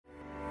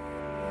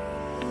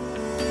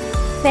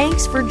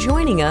Thanks for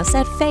joining us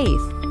at Faith.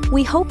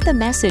 We hope the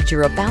message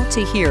you're about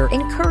to hear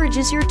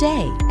encourages your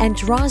day and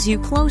draws you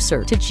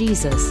closer to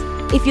Jesus.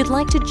 If you'd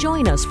like to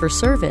join us for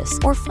service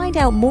or find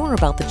out more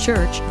about the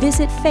church,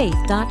 visit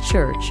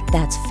faith.church.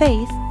 That's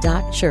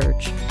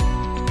faith.church.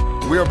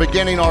 We are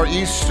beginning our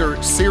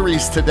Easter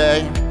series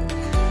today,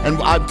 and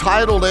I've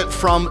titled it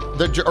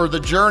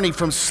the journey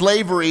from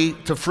slavery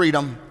to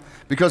freedom,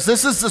 because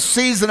this is the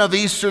season of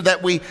Easter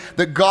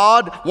that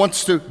God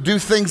wants to do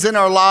things in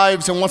our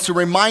lives and wants to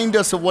remind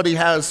us of what He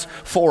has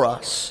for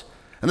us.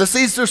 And this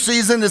Easter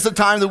season is a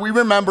time that we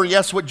remember,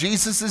 yes, what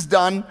Jesus has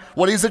done,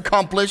 what He's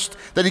accomplished,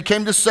 that He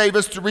came to save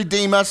us, to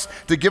redeem us,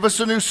 to give us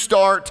a new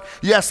start.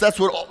 Yes, that's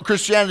what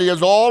Christianity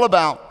is all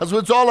about. That's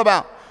what it's all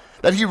about,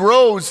 that He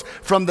rose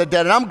from the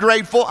dead. And I'm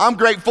grateful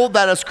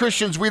that as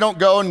Christians we don't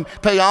go and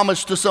pay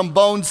homage to some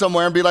bone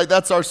somewhere and be like,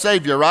 that's our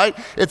Savior, right?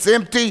 It's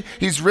empty.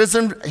 He's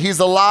risen, He's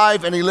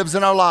alive, and He lives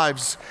in our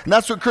lives. And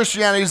that's what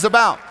Christianity is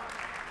about.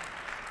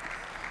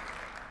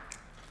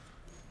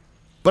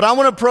 But I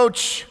want to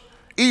approach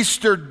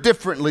Easter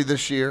differently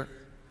this year.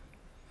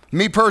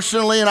 Me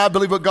personally, and I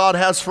believe what God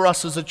has for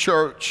us as a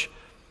church,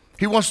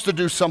 He wants to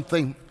do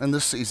something in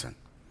this season.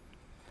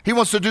 He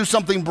wants to do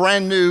something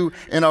brand new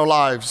in our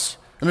lives.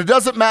 And it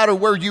doesn't matter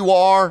where you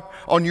are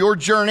on your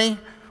journey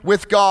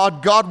with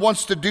God. God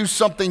wants to do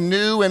something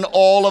new in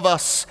all of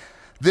us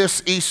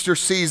this Easter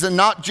season.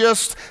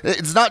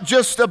 It's not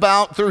just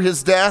about through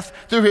His death,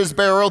 through His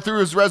burial, through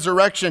His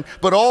resurrection,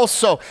 but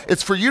also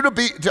it's for you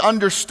to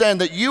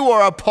understand that you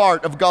are a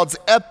part of God's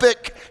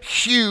epic,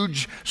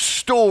 huge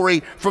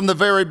story from the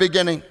very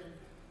beginning.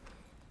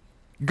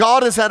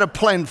 God has had a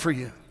plan for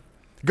you.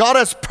 God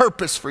has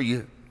purpose for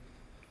you.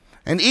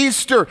 And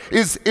Easter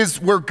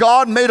is where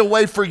God made a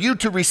way for you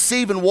to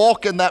receive and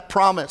walk in that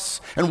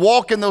promise and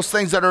walk in those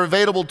things that are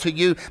available to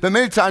you. But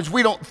many times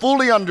we don't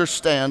fully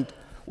understand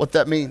what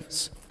that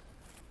means.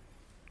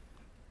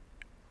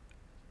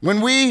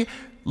 When we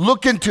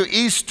look into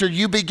Easter,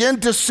 you begin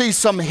to see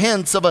some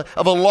hints of a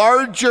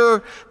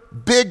larger,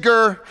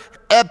 bigger,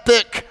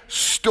 epic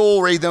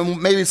story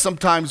than maybe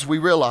sometimes we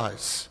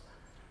realize.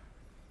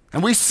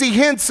 And we see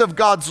hints of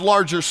God's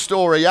larger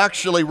story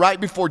actually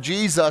right before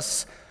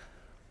Jesus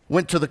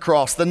went to the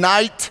cross. The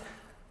night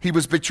He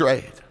was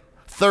betrayed,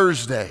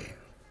 Thursday,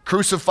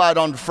 crucified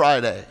on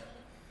Friday.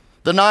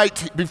 The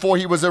night before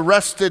He was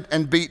arrested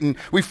and beaten.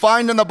 We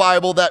find in the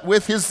Bible that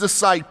with His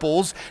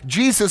disciples,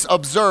 Jesus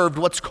observed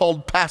what's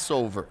called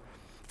Passover.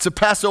 It's a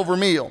Passover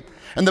meal.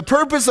 And the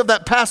purpose of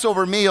that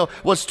Passover meal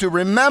was to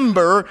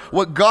remember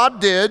what God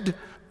did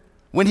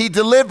when He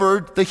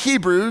delivered the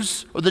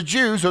Hebrews or the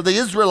Jews or the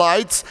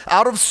Israelites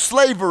out of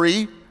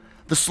slavery,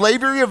 the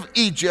slavery of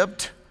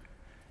Egypt,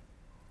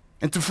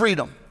 into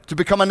freedom, to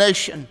become a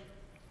nation.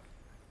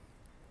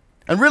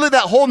 And really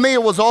that whole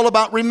meal was all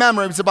about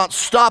remembering. It was about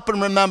stop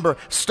and remember.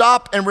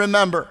 Stop and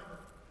remember.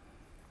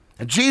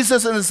 And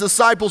Jesus and His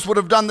disciples would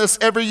have done this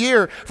every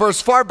year for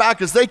as far back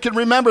as they can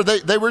remember.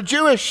 They were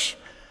Jewish,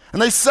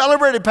 and they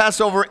celebrated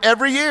Passover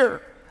every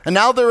year. And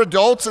now they're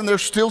adults and they're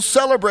still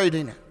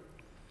celebrating it.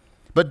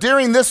 But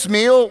during this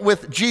meal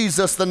with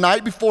Jesus, the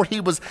night before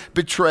He was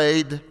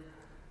betrayed,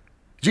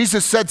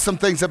 Jesus said some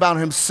things about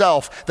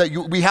Himself that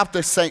we have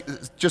to say,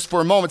 just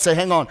for a moment, say,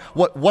 hang on,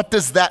 what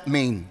does that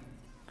mean?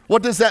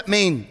 What does that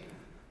mean?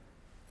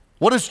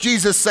 What is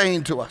Jesus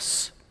saying to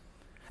us?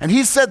 And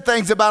He said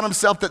things about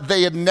Himself that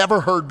they had never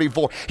heard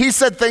before. He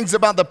said things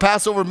about the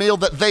Passover meal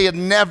that they had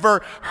never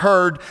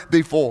heard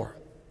before.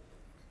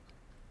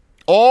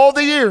 All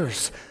the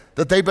years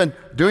that they've been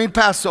doing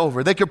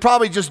Passover, they could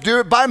probably just do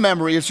it by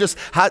memory. It's just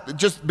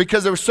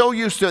because they were so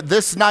used to it,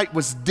 this night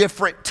was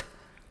different.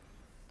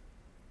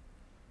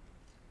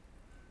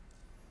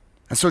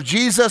 And so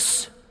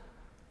Jesus,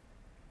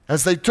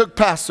 as they took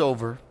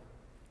Passover,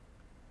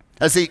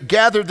 as He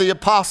gathered the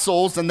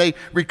apostles and they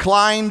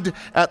reclined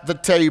at the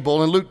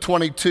table, in Luke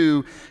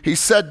 22, He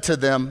said to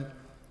them,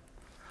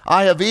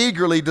 I have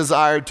eagerly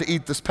desired to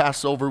eat this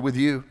Passover with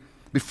you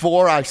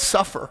before I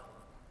suffer.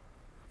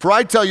 For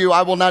I tell you,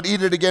 I will not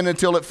eat it again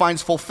until it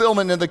finds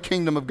fulfillment in the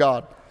kingdom of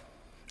God.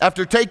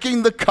 After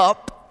taking the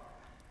cup,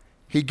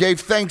 He gave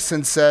thanks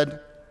and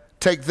said,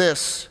 take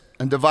this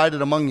and divide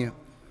it among you.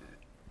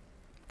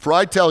 For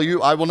I tell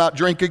you, I will not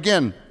drink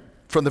again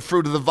from the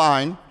fruit of the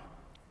vine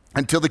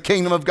until the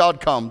kingdom of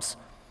God comes.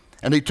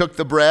 And He took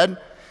the bread,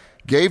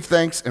 gave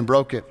thanks, and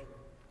broke it,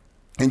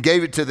 and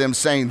gave it to them,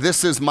 saying,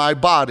 this is my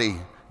body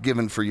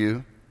given for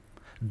you.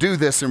 Do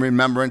this in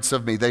remembrance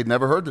of me. They'd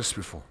never heard this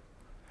before.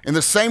 In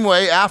the same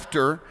way,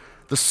 after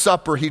the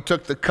supper, He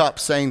took the cup,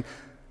 saying,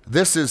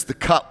 this is the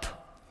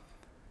cup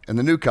in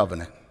the new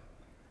covenant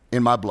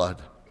in my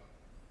blood,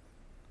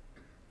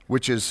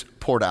 which is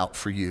poured out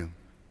for you.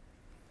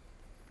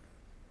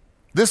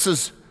 This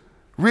is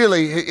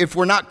really, if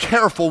we're not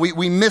careful,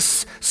 we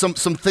miss some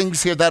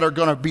things here that are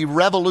going to be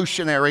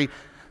revolutionary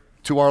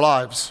to our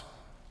lives.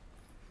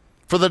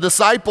 For the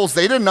disciples,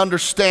 they didn't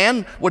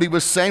understand what He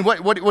was saying.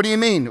 What do you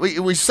mean? He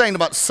was saying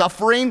about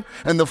suffering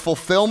and the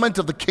fulfillment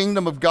of the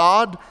kingdom of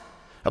God,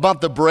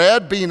 about the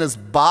bread being His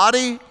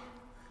body.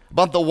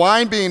 About the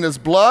wine being his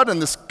blood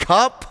and this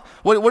cup.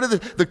 What is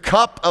the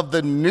cup of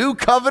the new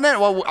covenant?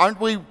 Well, aren't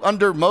we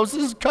under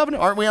Moses'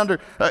 covenant? Aren't we under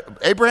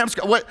Abraham's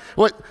covenant?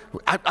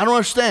 I don't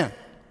understand.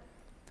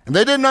 And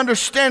they didn't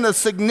understand the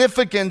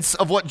significance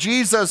of what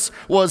Jesus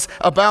was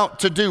about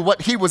to do,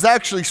 what he was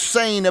actually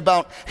saying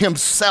about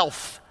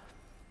himself.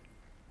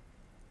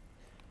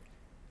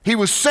 He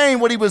was saying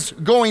what he was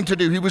going to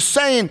do. He was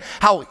saying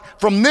how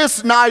from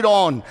this night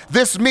on,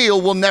 this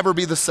meal will never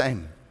be the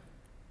same.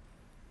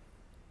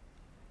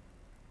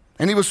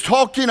 And he was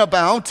talking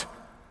about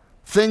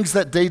things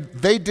that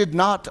they did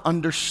not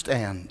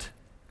understand.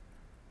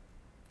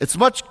 It's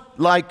much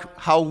like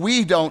how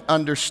we don't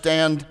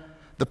understand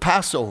the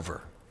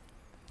Passover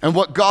and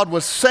what God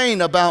was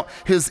saying about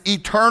his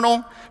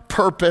eternal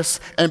purpose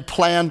and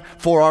plan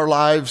for our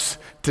lives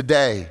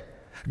today.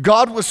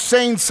 God was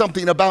saying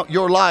something about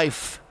your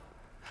life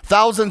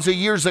thousands of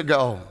years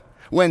ago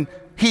when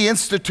he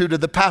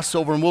instituted the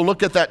Passover, and we'll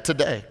look at that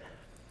today.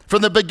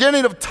 From the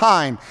beginning of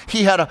time,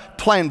 he had a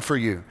plan for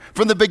you.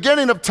 From the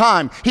beginning of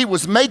time, he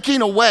was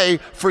making a way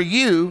for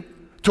you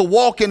to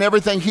walk in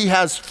everything he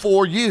has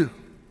for you.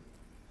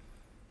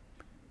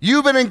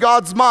 You've been in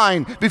God's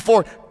mind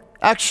before,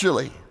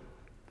 actually,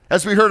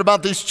 as we heard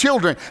about these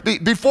children,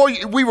 before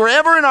we were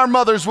ever in our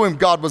mother's womb,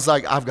 God was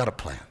like, I've got a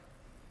plan.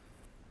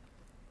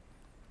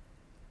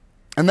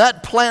 And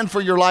that plan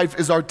for your life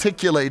is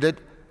articulated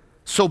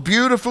so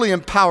beautifully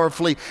and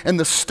powerfully in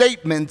the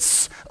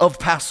statements of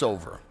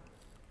Passover.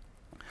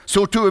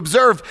 So to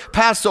observe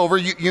Passover,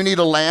 you need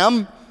a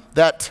lamb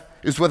that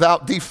is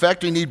without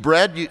defect. You need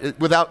bread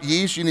without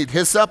yeast. You need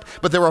hyssop.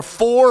 But there are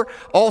four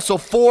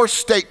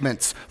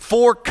statements,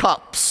 4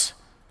 cups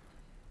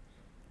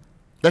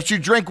that you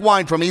drink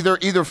wine from,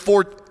 either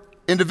 4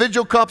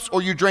 individual cups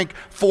or you drink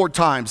 4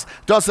 times.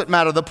 Doesn't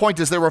matter. The point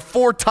is there are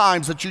 4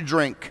 times that you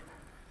drink.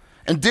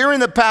 And during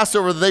the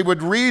Passover, they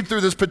would read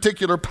through this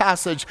particular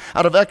passage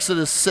out of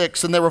Exodus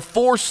 6, and there were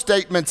 4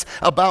 statements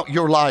about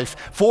your life,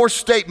 4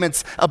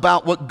 statements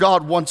about what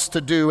God wants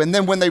to do. And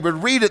then when they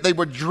would read it, they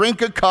would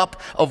drink a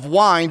cup of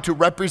wine to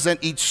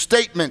represent each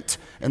statement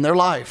in their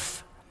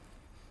life.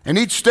 And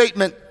each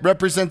statement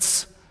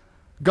represents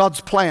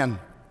God's plan,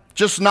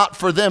 just not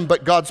for them,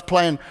 but God's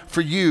plan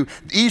for you.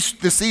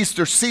 This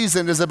Easter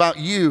season is about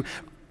you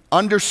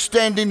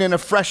understanding in a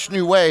fresh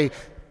new way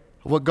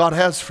what God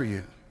has for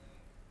you.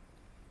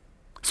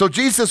 So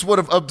Jesus would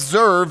have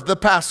observed the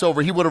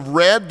Passover. He would have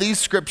read these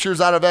scriptures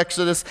out of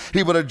Exodus.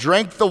 He would have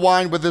drank the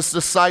wine with his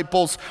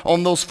disciples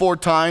on those 4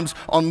 times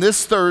on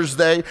this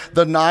Thursday,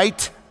 the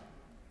night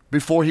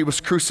before he was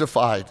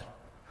crucified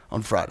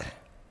on Friday.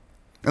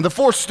 And the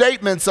 4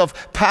 statements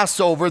of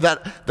Passover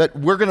that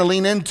we're going to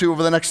lean into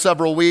over the next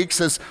several weeks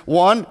is,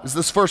 one, is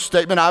this first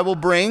statement, I will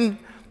bring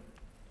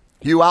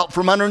you out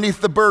from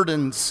underneath the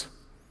burdens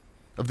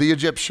of the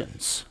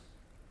Egyptians.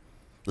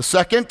 The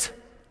second,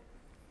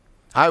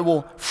 I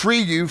will free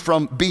you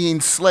from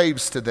being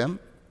slaves to them.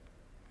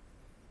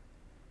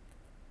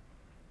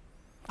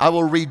 I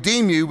will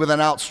redeem you with an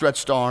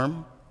outstretched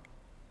arm,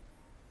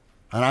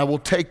 and I will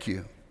take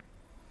you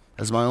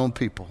as my own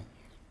people.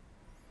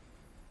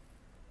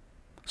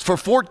 For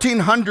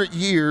 1,400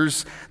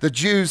 years, the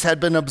Jews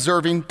had been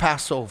observing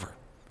Passover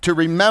to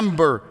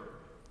remember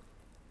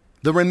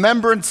the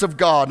remembrance of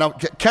God. Now,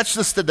 catch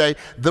this today.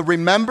 The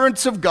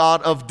remembrance of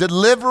God of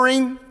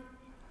delivering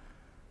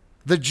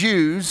the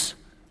Jews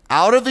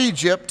out of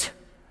Egypt,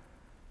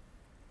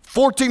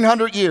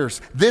 1,400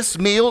 years. This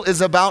meal is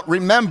about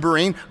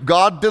remembering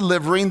God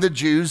delivering the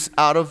Jews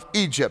out of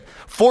Egypt.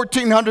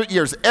 1,400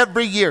 years.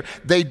 Every year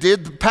they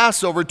did the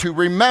Passover to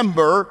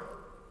remember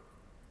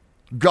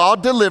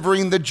God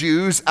delivering the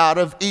Jews out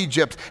of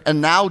Egypt.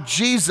 And now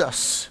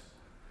Jesus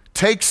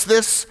takes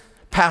this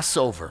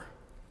Passover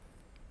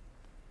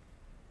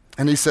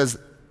and he says,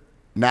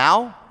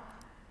 now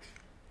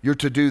you're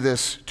to do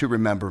this to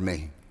remember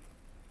me.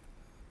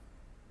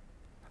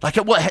 Like,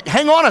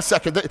 hang on a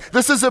second.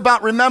 This is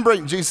about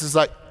remembering. Jesus is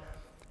like,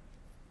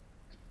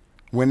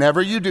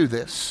 whenever you do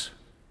this,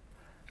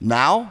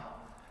 now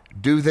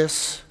do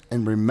this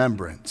in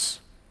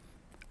remembrance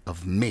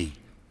of me.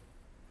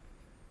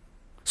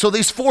 So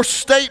these 4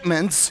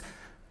 statements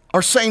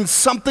are saying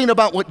something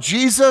about what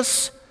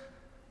Jesus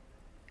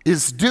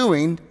is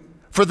doing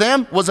for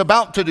them, was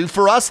about to do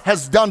for us,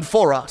 has done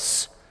for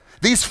us.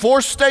 These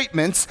 4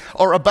 statements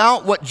are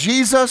about what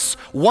Jesus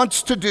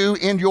wants to do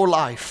in your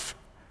life.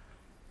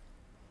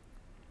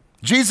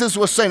 Jesus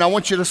was saying, I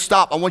want you to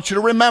stop. I want you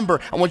to remember.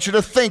 I want you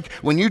to think.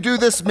 When you do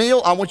this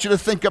meal, I want you to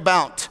think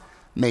about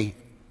me.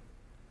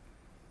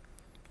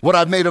 What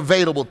I've made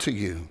available to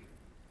you.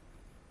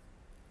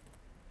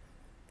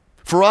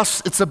 For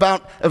us, it's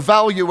about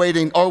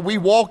evaluating, are we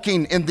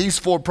walking in these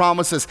 4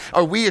 promises?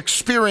 Are we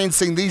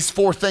experiencing these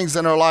 4 things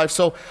in our life?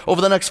 So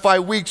over the next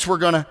 5 weeks, we're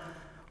going to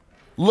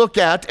look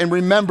at and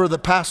remember the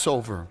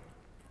Passover.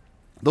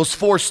 Those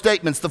 4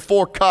 statements, the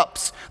 4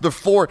 cups, the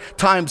 4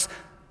 times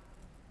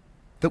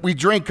that we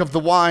drink of the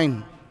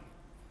wine.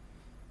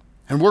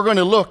 And we're going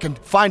to look and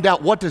find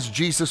out, what does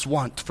Jesus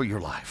want for your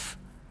life?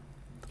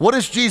 What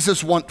does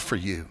Jesus want for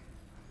you?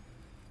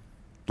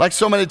 Like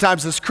so many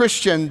times as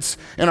Christians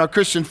in our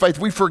Christian faith,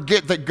 we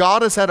forget that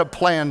God has had a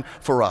plan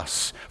for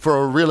us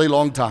for a really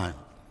long time.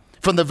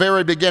 From the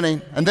very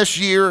beginning. And this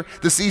year,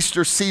 this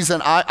Easter season,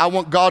 I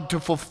want God to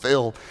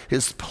fulfill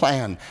his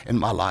plan in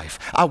my life.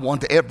 I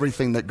want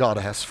everything that God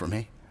has for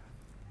me.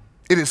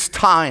 It is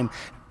time.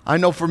 I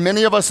know for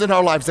many of us in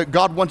our lives that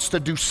God wants to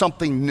do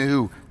something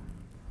new.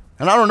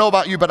 And I don't know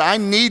about you, but I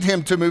need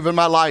him to move in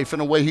my life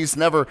in a way he's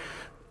never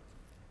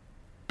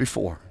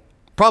before.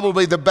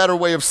 Probably the better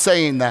way of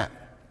saying that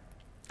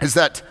is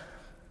that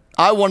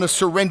I want to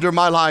surrender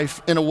my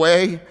life in a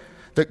way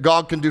that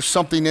God can do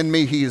something in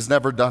me he has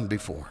never done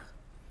before.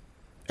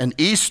 And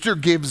Easter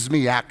gives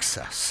me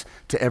access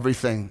to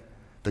everything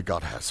that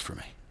God has for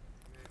me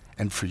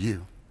and for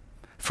you,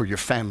 for your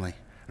family,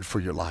 and for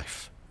your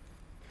life.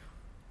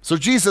 So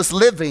Jesus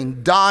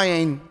living,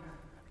 dying,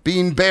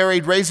 being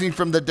buried, raising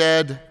from the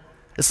dead,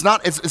 it's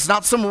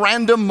not some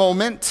random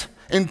moment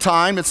in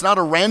time. It's not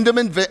a random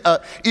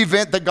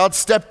event that God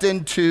stepped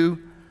into.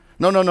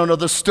 No.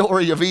 The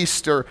story of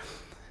Easter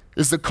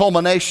is the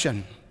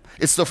culmination.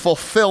 It's the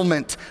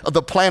fulfillment of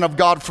the plan of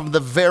God from the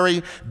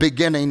very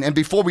beginning. And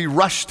before we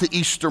rush to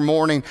Easter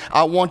morning,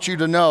 I want you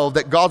to know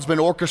that God's been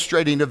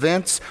orchestrating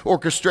events,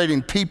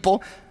 orchestrating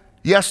people,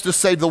 yes, to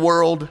save the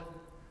world.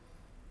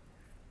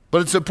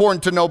 But it's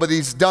important to know that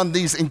he's done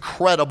these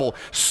incredible,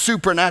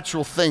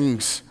 supernatural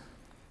things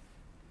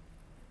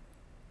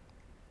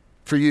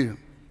for you.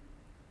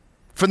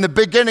 From the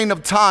beginning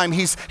of time,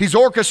 he's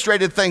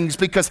orchestrated things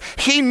because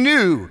he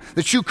knew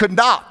that you could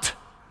not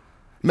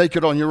make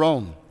it on your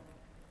own.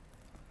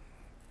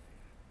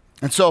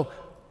 And so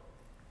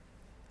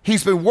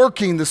he's been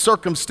working the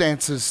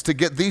circumstances to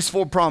get these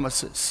 4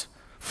 promises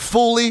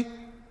fully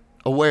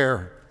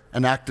aware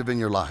and active in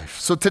your life.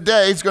 So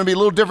today it's going to be a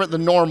little different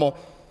than normal.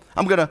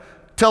 I'm going to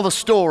tell the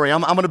story.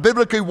 I'm going to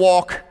biblically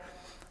walk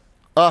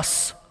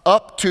us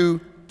up to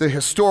the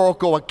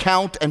historical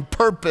account and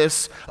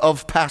purpose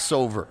of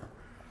Passover.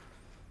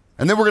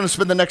 And then we're going to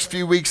spend the next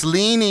few weeks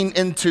leaning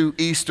into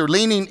Easter,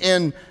 leaning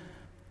in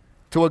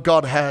to what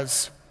God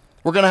has.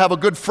 We're going to have a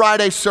Good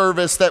Friday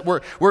service that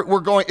we're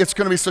going, it's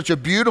going to be such a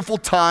beautiful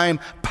time,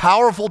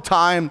 powerful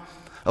time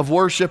of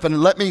worship. And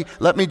let me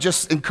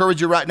just encourage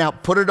you right now,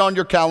 put it on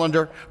your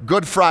calendar,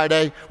 Good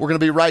Friday, we're going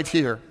to be right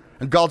here.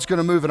 And God's going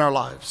to move in our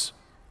lives.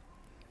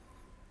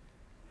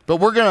 But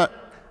we're going to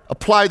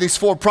apply these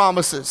 4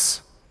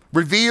 promises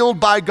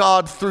revealed by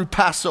God through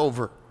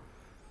Passover.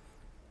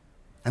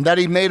 And that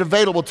he made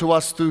available to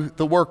us through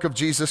the work of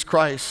Jesus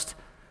Christ.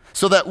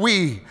 So that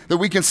we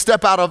can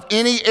step out of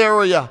any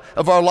area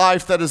of our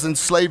life that is in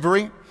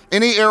slavery,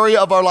 any area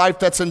of our life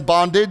that's in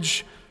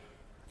bondage,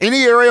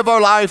 any area of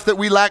our life that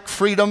we lack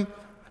freedom.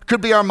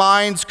 Could be our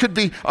minds, could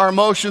be our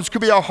emotions,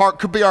 could be our heart,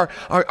 could be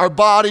our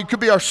body,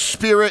 could be our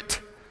spirit.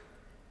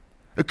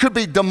 It could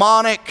be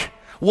demonic.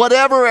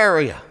 Whatever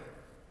area,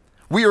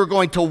 we are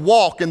going to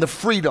walk in the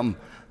freedom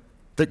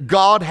that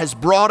God has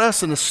brought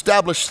us and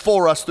established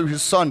for us through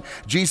his Son,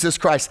 Jesus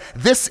Christ.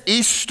 This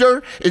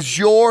Easter is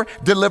your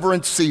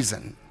deliverance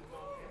season.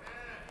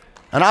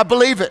 And I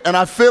believe it and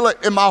I feel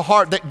it in my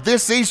heart that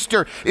this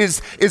Easter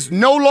is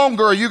no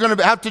longer are you going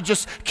to have to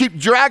just keep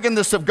dragging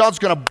this up. God's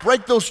going to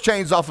break those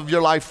chains off of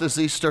your life this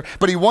Easter.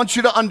 But he wants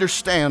you to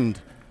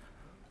understand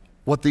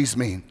what these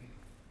mean.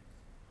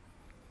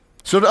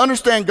 So to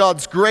understand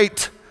God's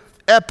great,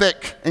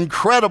 epic,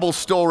 incredible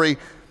story,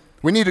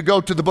 we need to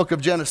go to the book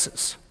of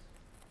Genesis.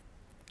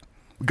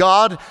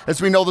 God,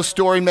 as we know the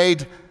story,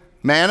 made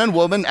man and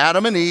woman,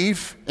 Adam and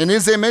Eve, in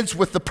his image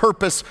with the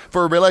purpose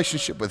for a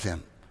relationship with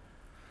him.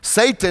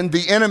 Satan,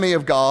 the enemy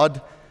of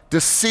God,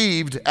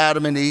 deceived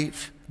Adam and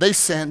Eve. They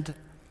sinned,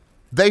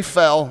 they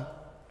fell,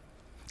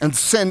 and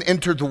sin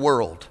entered the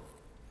world.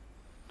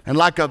 And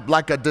like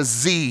a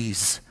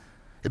disease,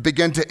 it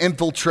began to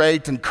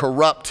infiltrate and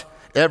corrupt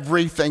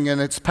everything in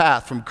its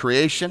path, from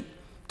creation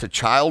to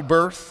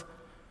childbirth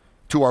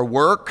to our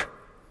work.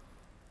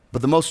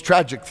 But the most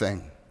tragic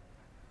thing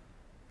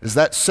is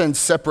that sin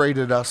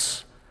separated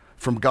us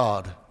from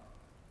God.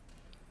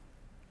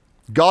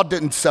 God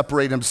didn't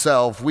separate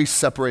himself. We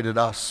separated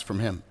us from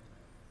him,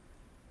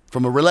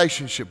 from a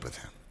relationship with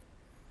him.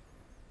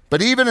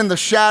 But even in the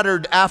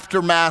shattered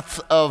aftermath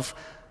of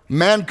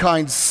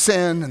mankind's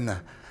sin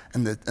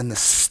and the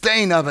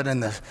stain of it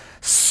and the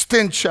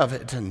stench of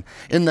it and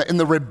in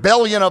the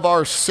rebellion of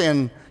our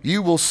sin,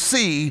 you will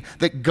see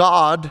that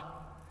God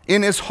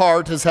in his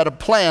heart has had a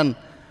plan.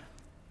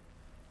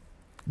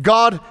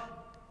 God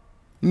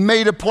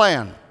made a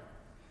plan.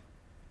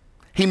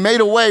 He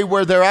made a way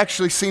where there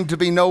actually seemed to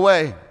be no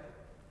way.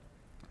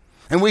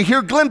 And we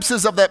hear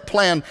glimpses of that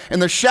plan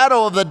in the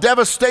shadow of the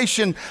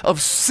devastation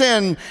of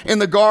sin in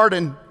the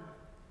garden.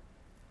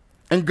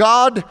 And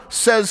God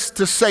says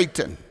to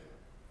Satan,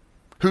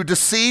 who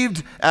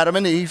deceived Adam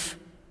and Eve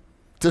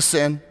to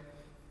sin,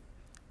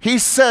 he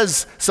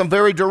says some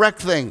very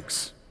direct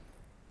things.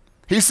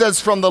 He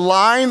says, from the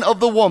line of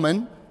the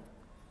woman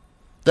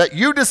that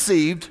you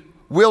deceived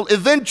will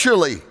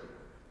eventually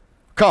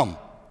come,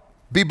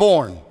 be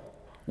born.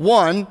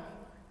 One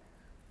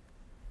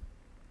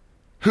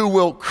who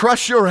will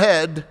crush your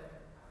head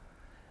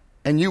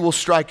and you will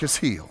strike his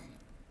heel.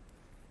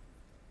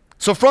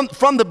 So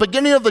from the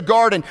beginning of the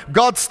garden,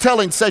 God's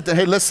telling Satan,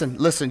 hey,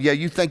 listen, yeah,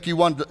 you think you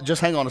want,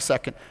 just hang on a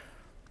second.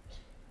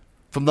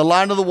 From the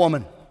line of the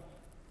woman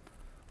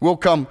will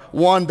come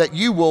one that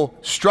you will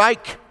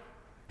strike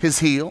his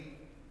heel,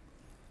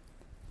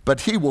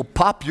 but he will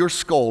pop your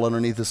skull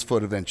underneath his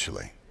foot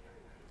eventually.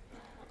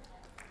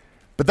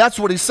 But that's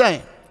what he's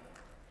saying.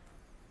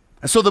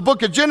 And so the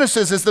book of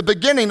Genesis is the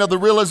beginning of the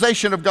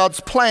realization of God's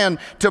plan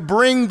to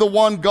bring the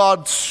one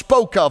God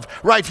spoke of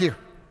right here.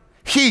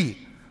 He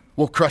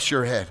will crush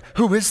your head.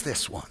 Who is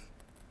this one?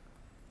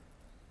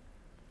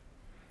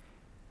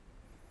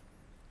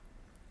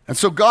 And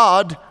so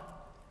God,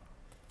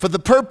 for the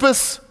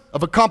purpose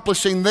of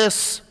accomplishing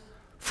this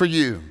for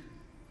you,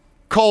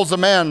 chose a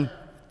man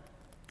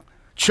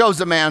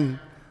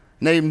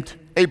named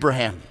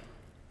Abraham,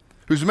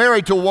 who's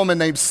married to a woman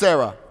named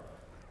Sarah.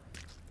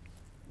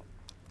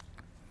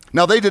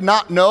 Now, they did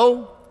not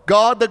know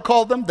God that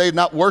called them. They did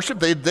not worship.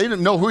 They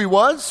didn't know who he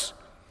was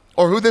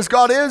or who this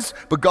God is,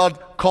 but God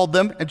called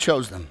them and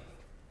chose them.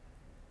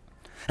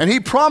 And he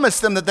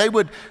promised them that they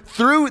would,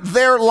 through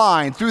their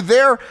line, through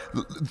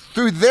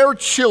their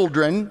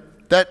children,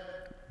 that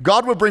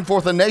God would bring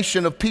forth a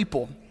nation of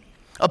people,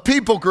 a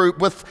people group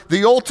with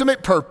the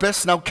ultimate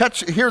purpose. Now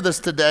hear this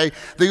today,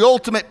 the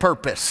ultimate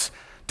purpose,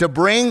 to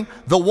bring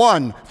the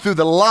one through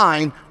the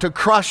line to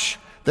crush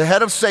the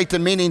head of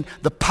Satan, meaning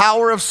the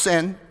power of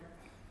sin,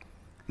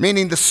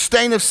 meaning the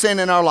stain of sin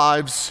in our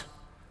lives.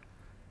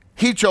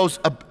 He chose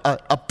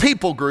a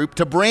people group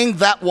to bring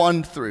that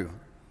one through,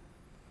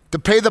 to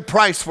pay the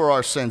price for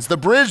our sins, to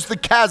bridge the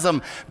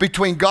chasm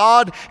between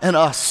God and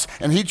us.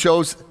 And he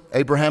chose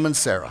Abraham and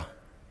Sarah.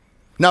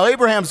 Now,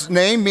 Abraham's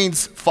name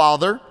means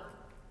father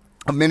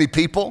of many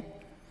people.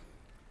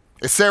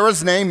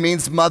 Sarah's name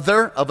means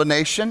mother of a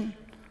nation.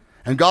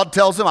 And God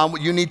tells them,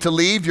 you need to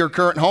leave your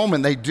current home.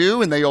 And they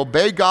do, and they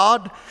obey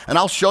God. And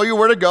I'll show you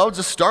where to go.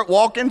 Just start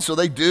walking. So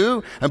they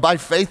do. And by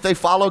faith, they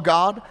follow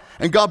God.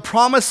 And God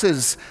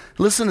promises,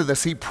 listen to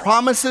this, he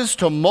promises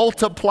to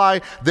multiply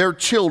their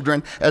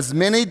children as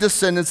many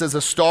descendants as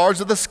the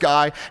stars of the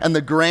sky and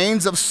the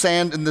grains of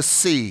sand in the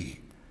sea.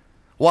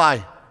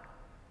 Why?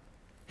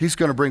 He's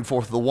going to bring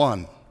forth the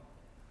one.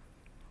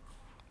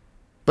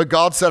 But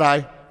God said,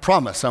 I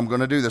promise I'm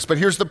going to do this. But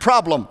here's the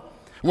problem.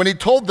 When he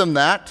told them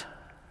that,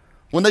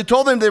 when they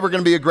told them they were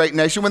going to be a great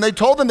nation, when they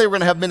told them they were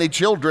going to have many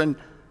children,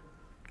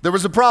 there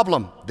was a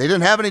problem. They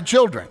didn't have any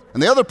children.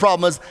 And the other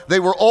problem is they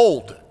were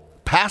old,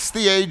 past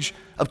the age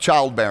of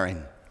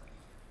childbearing.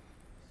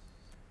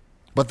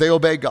 But they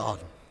obeyed God.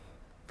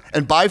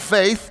 And by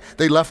faith,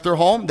 they left their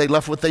home. They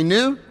left what they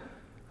knew.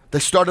 They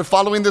started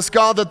following this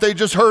God that they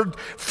just heard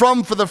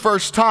from for the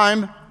first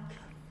time.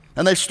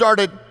 And they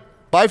started,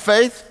 by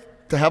faith,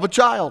 to have a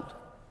child.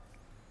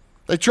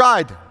 They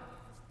tried.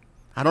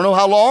 I don't know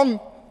how long,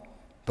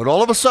 but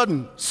all of a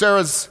sudden,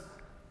 Sarah's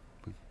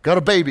got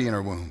a baby in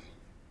her womb.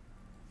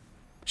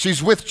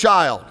 She's with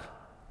child.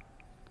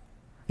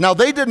 Now,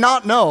 they did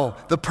not know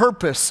the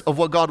purpose of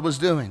what God was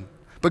doing,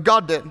 but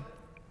God did.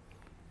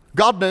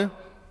 God knew,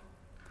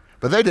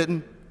 but they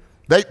didn't.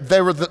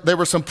 There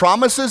were some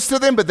promises to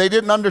them, but they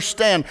didn't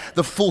understand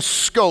the full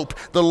scope,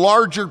 the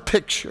larger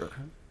picture.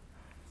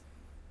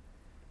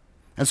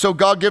 And so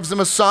God gives them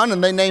a son,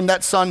 and they name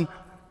that son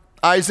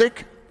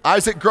Isaac.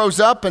 Isaac grows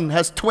up and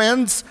has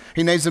twins.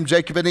 He names them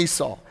Jacob and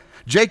Esau.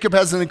 Jacob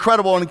has an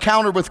incredible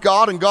encounter with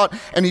God,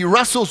 and he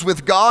wrestles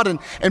with God,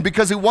 and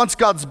because he wants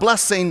God's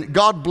blessing,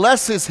 God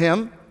blesses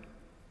him,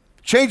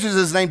 changes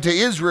his name to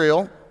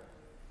Israel,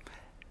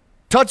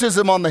 touches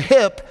him on the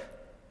hip,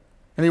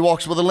 and he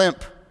walks with a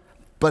limp.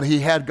 But he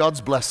had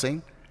God's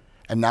blessing,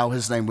 and now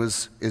his name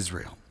was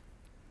Israel.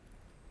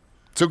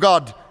 So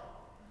God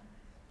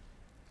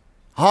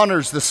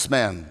honors this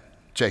man,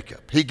 Jacob.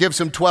 He gives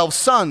him 12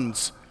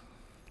 sons,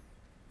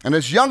 and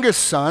his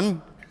youngest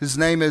son, his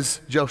name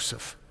is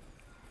Joseph.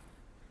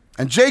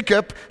 And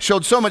Jacob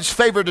showed so much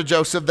favor to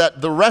Joseph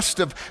that the rest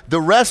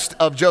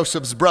of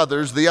Joseph's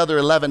brothers, the other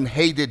 11,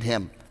 hated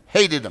him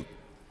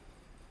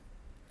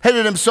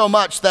so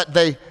much that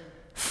they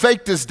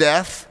faked his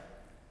death,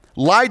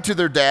 lied to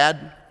their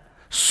dad,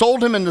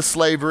 sold him into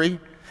slavery,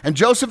 and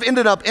Joseph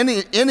ended up in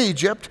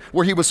Egypt,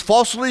 where he was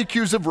falsely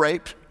accused of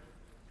rape,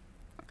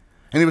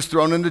 and he was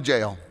thrown into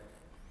jail.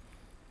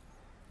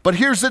 But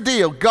here's the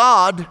deal.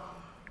 God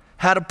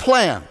had a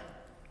plan.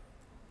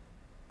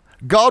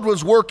 God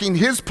was working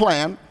his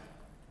plan,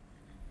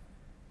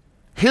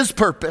 his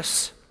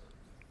purpose,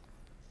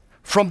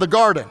 from the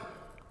garden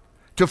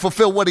to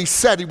fulfill what he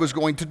said he was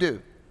going to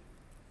do.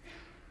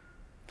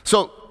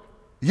 So,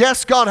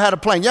 yes, God had a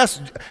plan.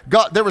 Yes,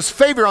 there was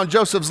favor on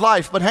Joseph's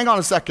life, but hang on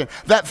a second.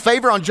 That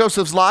favor on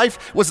Joseph's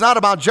life was not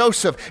about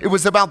Joseph. It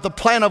was about the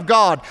plan of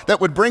God that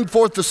would bring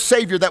forth the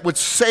Savior that would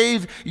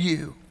save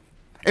you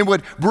and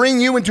would bring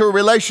you into a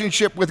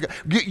relationship with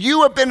God.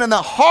 You have been in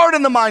the heart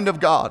and the mind of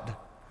God.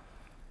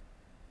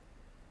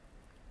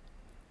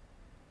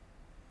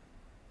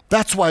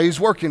 That's why he's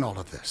working all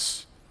of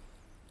this.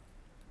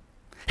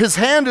 His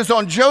hand is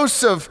on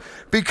Joseph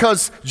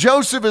because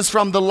Joseph is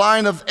from the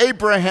line of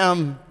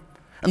Abraham,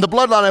 and the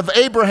bloodline of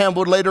Abraham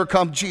would later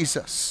come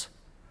Jesus.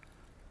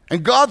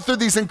 And God, through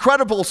these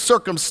incredible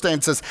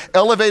circumstances,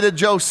 elevated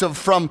Joseph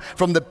from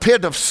the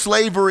pit of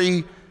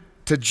slavery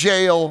to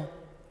jail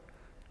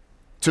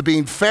to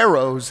being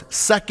Pharaoh's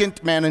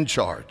second man in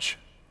charge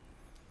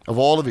of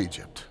all of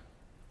Egypt.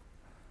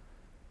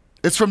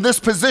 It's from this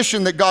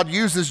position that God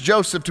uses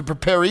Joseph to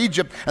prepare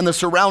Egypt and the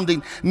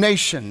surrounding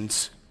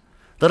nations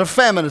that a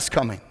famine is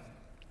coming.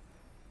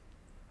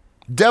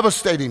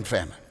 Devastating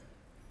famine.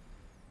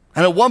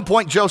 And at one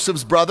point,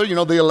 Joseph's brother,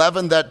 the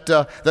 11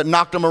 that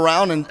knocked him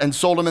around and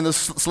sold him into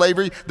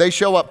slavery, they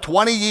show up.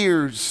 20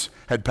 years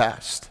had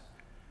passed.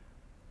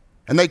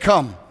 And they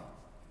come.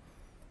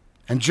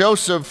 And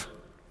Joseph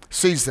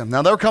sees them.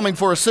 Now they're coming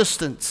for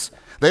assistance.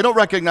 They don't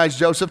recognize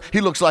Joseph. He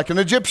looks like an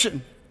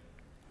Egyptian.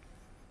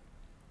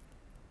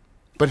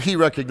 But he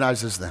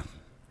recognizes them.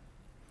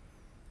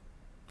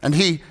 And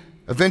he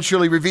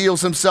eventually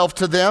reveals himself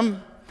to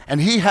them,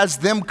 and he has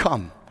them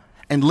come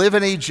and live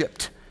in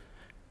Egypt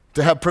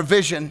to have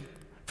provision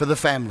for the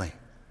family,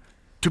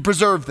 to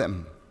preserve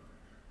them.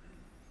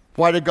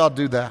 Why did God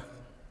do that?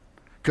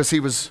 Because he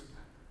was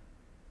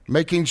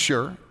making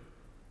sure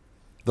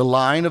the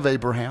line of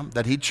Abraham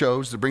that he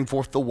chose to bring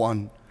forth the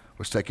one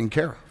was taken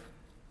care of.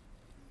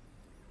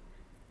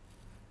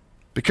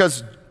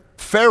 Because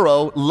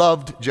Pharaoh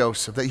loved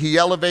Joseph, that he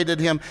elevated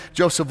him.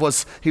 Joseph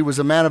was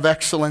a man of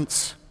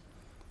excellence.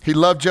 He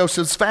loved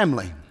Joseph's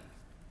family.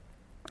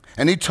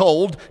 And he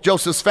told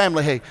Joseph's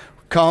family, hey,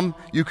 come,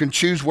 you can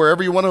choose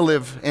wherever you want to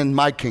live in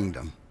my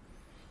kingdom.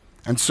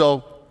 And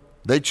so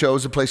they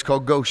chose a place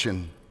called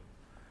Goshen.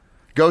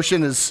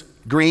 Goshen is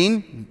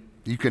green.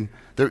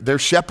 They're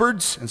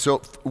shepherds, and so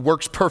it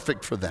works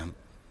perfect for them.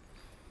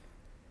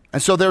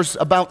 And so there's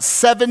about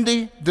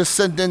 70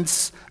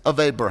 descendants of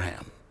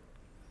Abraham.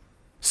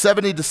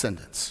 70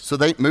 descendants. So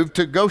they moved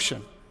to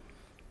Goshen.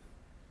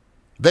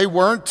 They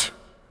weren't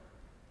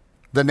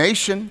the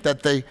nation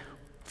that they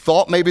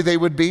thought maybe they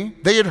would be.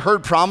 They had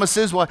heard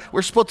promises. Well,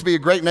 we're supposed to be a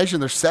great nation.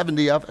 There's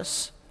 70 of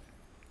us.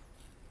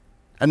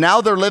 And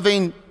now they're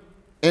living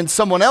in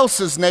someone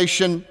else's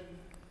nation,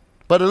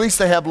 but at least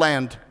they have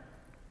land.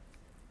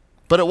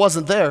 But it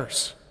wasn't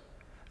theirs.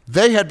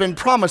 They had been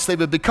promised they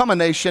would become a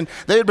nation.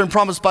 They had been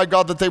promised by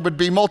God that they would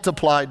be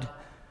multiplied.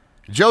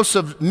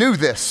 Joseph knew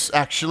this,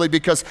 actually,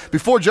 because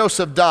before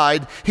Joseph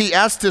died, he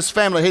asked his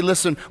family, hey,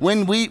 listen,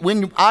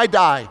 when I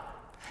die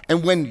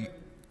and when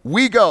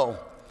we go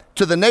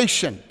to the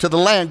nation, to the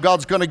land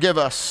God's going to give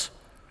us,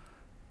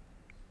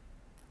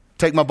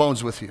 take my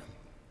bones with you.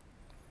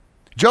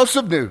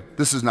 Joseph knew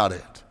this is not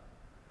it.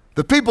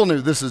 The people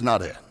knew this is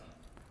not it.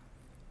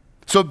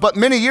 But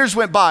many years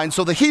went by, and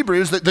so the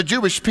Hebrews, the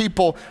Jewish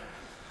people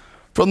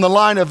from the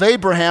line of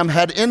Abraham,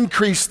 had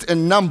increased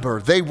in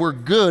number. They were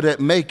good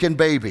at making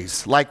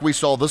babies, like we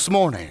saw this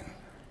morning.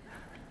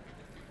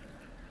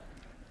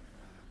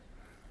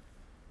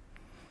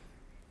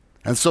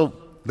 And so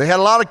they had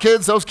a lot of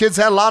kids. Those kids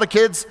had a lot of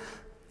kids.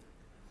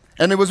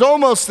 And it was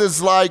almost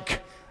as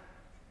like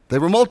they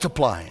were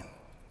multiplying.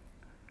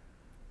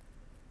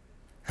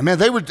 And man,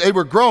 they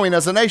were growing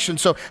as a nation.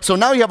 So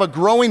now you have a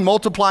growing,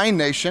 multiplying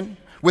nation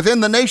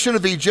within the nation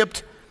of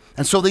Egypt.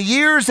 And so the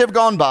years have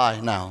gone by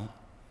now.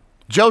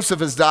 Joseph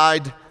has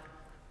died.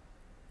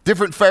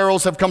 Different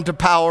pharaohs have come to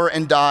power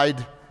and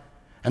died.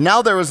 And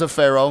now there is a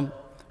pharaoh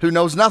who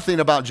knows nothing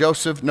about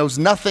Joseph, knows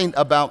nothing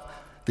about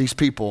these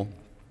people.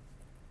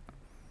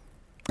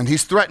 And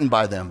he's threatened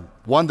by them.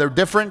 One, they're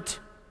different.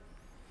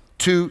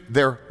 Two,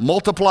 they're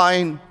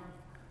multiplying.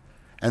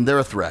 And they're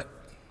a threat.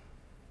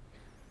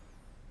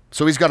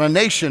 So he's got a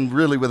nation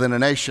really within a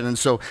nation. And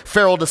so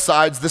Pharaoh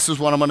decides, this is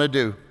what I'm going to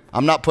do.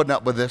 I'm not putting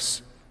up with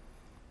this.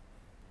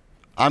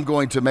 I'm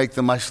going to make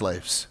them my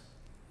slaves.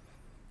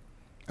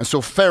 And so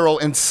Pharaoh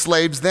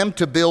enslaves them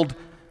to build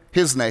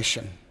his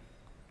nation,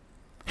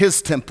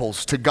 his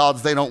temples to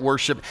gods they don't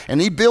worship.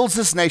 And he builds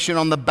this nation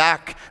on the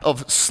back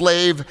of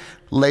slave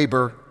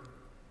labor,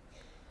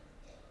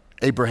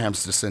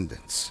 Abraham's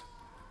descendants.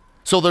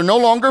 So they're no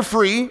longer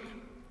free,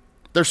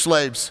 they're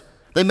slaves.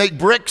 They make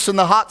bricks in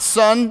the hot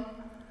sun.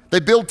 They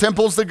build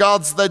temples to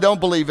gods they don't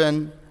believe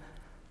in.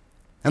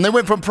 And they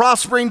went from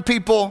prospering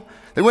people,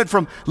 they went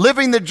from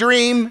living the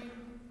dream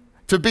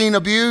to being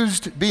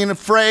abused, being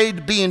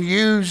afraid, being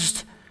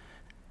used.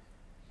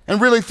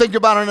 And really think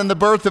about it in the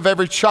birth of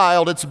every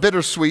child, it's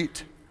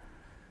bittersweet.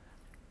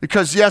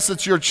 Because yes,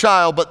 it's your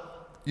child,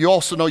 but you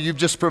also know you've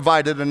just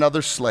provided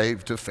another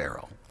slave to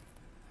Pharaoh.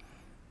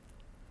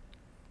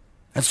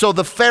 And so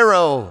the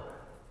Pharaoh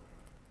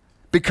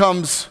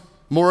becomes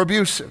more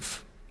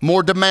abusive,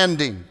 more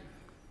demanding.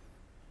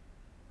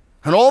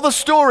 And all the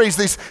stories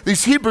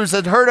these Hebrews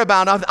had heard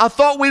about, I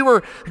thought we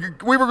were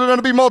going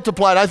to be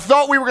multiplied. I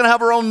thought we were going to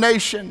have our own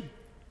nation.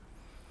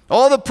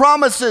 All the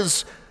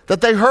promises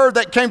that they heard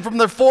that came from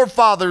their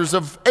forefathers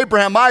of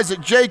Abraham, Isaac,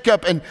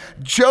 Jacob, and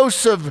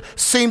Joseph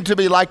seemed to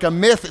be like a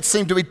myth. It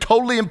seemed to be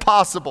totally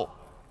impossible.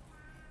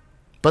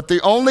 But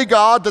the only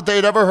God that they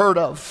had ever heard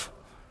of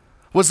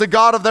was the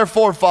God of their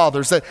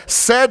forefathers that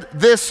said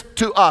this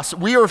to us.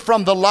 We are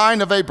from the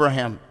line of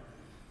Abraham.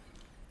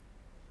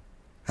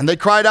 And they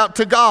cried out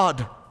to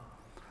God.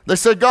 They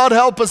said, God,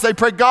 help us. They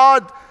prayed,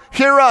 God,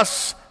 hear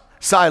us.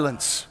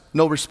 Silence.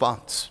 No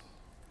response.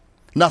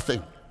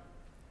 Nothing.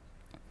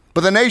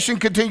 But the nation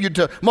continued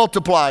to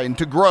multiply and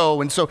to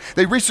grow. And so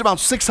they reached about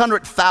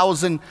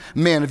 600,000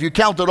 men. If you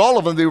counted all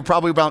of them, they were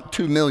probably about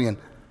 2 million.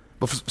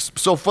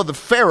 So for the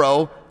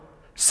Pharaoh,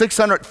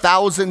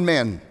 600,000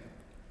 men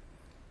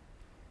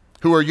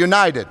who are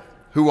united,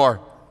 who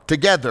are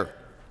together,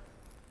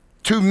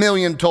 2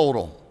 million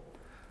total.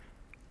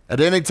 At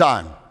any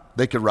time,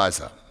 they could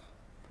rise up.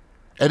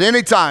 At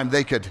any time,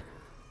 they could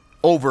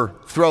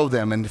overthrow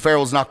them, and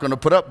Pharaoh's not going to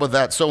put up with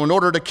that. So in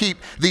order to keep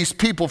these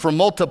people from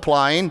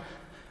multiplying,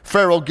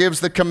 Pharaoh gives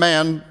the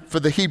command for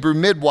the Hebrew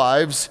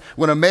midwives,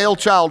 when a male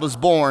child is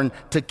born,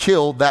 to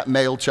kill that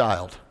male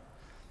child.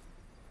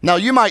 Now,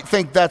 you might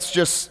think that's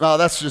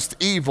just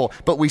evil,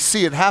 but we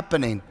see it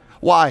happening.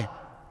 Why?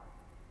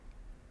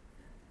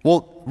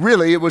 Well,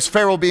 really, it was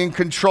Pharaoh being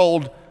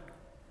controlled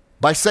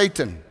by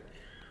Satan.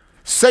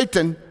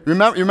 Satan,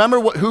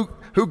 remember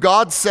who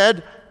God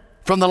said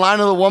from the line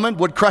of the woman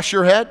would crush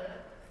your head?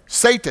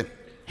 Satan.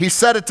 He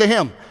said it to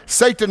him.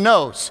 Satan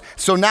knows.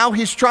 So now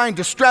he's trying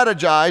to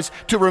strategize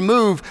to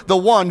remove the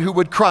one who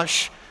would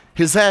crush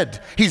his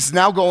head. He's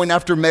now going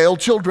after male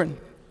children.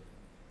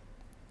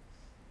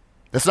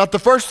 That's not the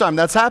first time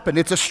that's happened.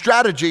 It's a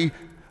strategy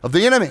of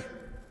the enemy.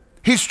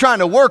 He's trying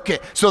to work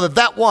it so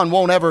that one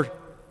won't ever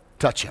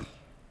touch him.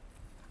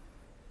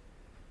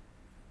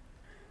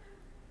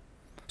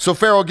 So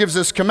Pharaoh gives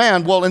this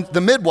command. Well,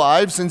 the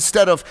midwives,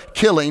 instead of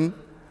killing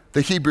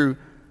the Hebrew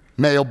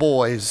male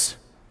boys,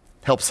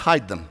 helps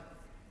hide them.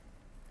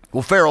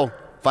 Well, Pharaoh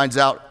finds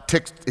out,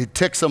 he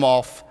ticks them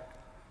off.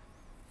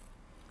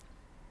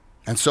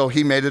 And so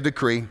he made a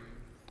decree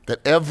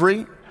that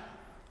every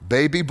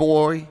baby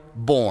boy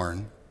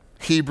born,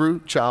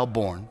 Hebrew child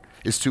born,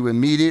 is to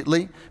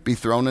immediately be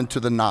thrown into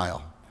the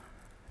Nile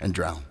and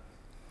drowned.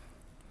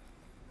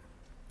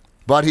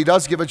 But he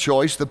does give a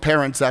choice. The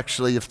parents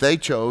actually, if they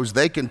chose,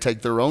 they can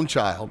take their own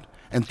child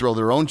and throw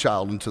their own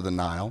child into the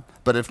Nile.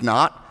 But if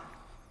not,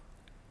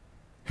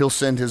 he'll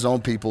send his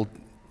own people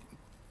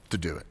to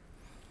do it.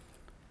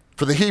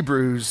 For the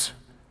Hebrews,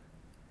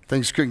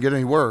 things couldn't get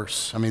any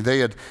worse. I mean, they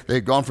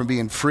had gone from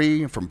being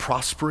free, from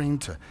prospering,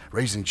 to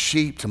raising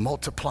sheep, to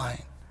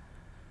multiplying,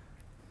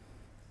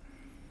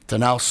 to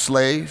now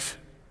slave,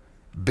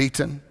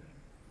 beaten,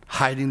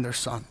 hiding their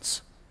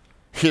sons,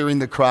 hearing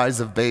the cries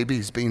of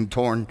babies being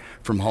torn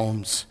from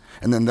homes,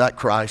 and then that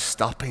cry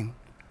stopping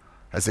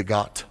as it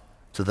got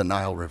to the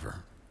Nile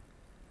River.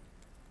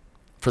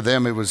 For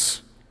them, it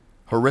was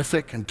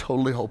horrific and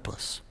totally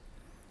hopeless.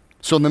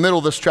 So in the middle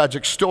of this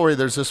tragic story,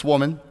 there's this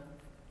woman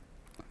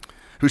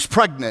who's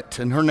pregnant,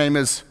 and her name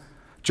is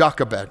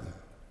Jochebed.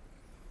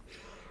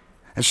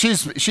 And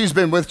she's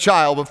been with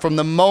child, but from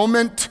the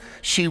moment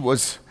she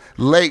was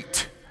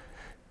late,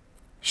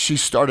 she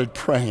started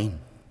praying,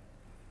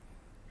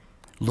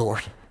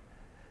 Lord,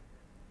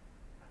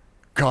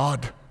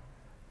 God,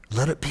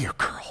 let it be a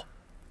girl.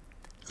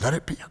 Let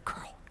it be a girl.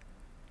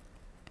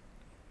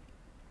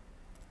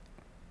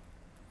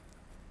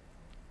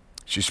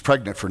 She's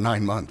pregnant for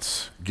 9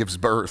 months, gives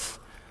birth,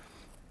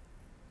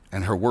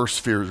 and her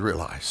worst fears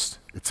realized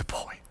it's a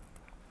boy.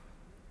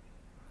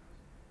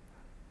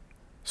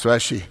 So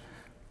as she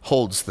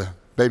holds the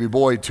baby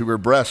boy to her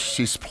breast,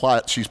 she's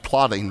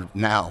plotting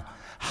now,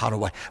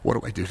 what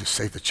do I do to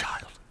save the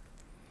child?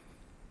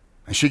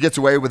 And she gets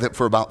away with it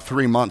for about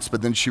 3 months,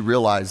 but then she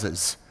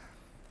realizes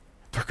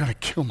they're going to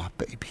kill my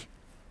baby.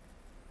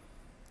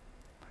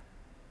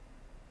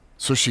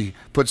 So she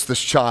puts this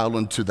child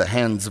into the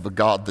hands of a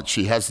God that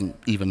she hasn't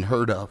even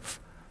heard of.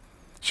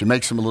 She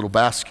makes him a little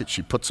basket.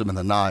 She puts him in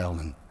the Nile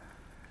and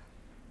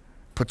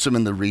puts him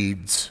in the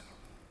reeds.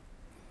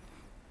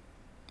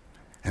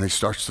 And he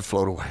starts to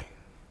float away.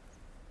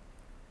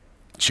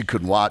 She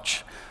couldn't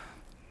watch.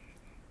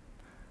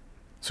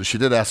 So she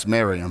did ask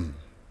Miriam,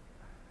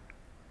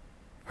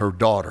 her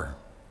daughter,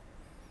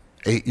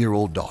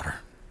 8-year-old daughter,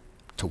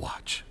 to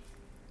watch.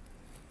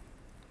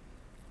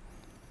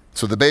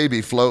 So the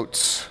baby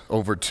floats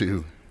over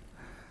to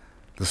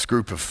this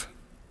group of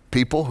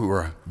people who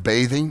are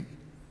bathing.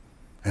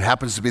 It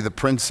happens to be the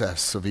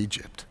princess of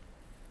Egypt.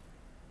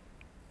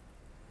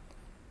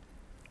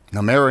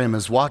 Now Miriam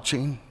is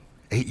watching,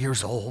 8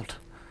 years old.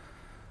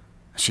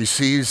 She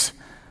sees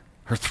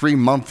her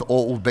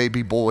 3-month-old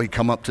baby boy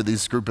come up to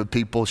this group of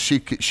people.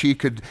 She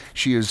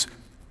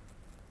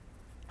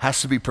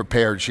has to be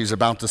prepared. She's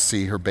about to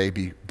see her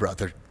baby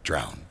brother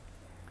drown.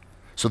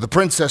 So the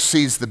princess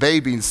sees the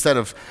baby. Instead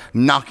of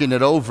knocking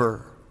it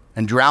over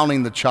and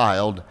drowning the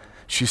child,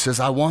 she says,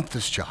 I want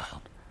this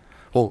child.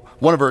 Well,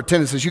 one of her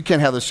attendants says, you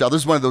can't have this child.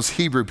 This is one of those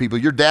Hebrew people.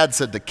 Your dad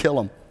said to kill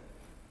him.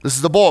 This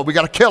is the boy. We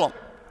got to kill him.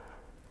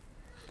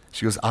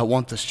 She goes, I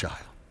want this child.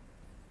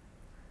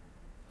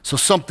 So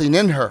something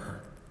in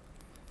her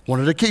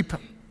wanted to keep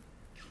him.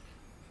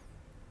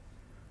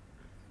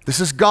 This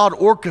is God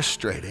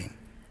orchestrating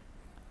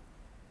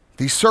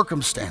these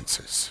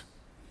circumstances.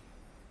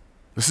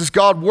 This is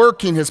God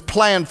working his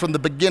plan from the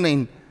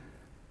beginning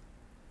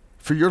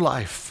for your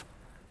life.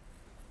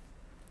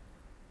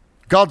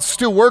 God's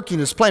still working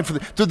his plan through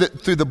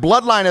the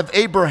bloodline of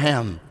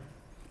Abraham.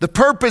 The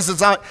purpose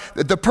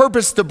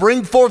is to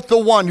bring forth the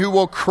one who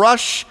will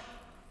crush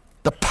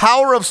the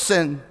power of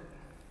sin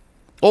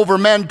over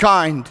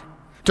mankind,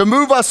 to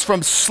move us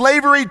from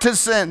slavery to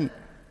sin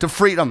to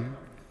freedom,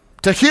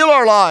 to heal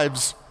our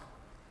lives.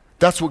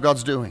 That's what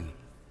God's doing.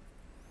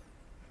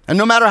 And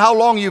no matter how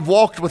long you've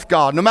walked with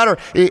God, no matter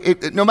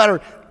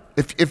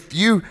if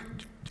you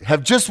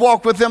have just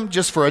walked with him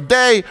just for a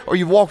day or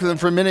you've walked with him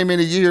for many,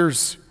 many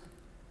years,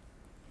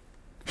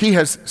 he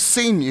has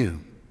seen you.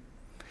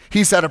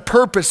 He's had a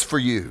purpose for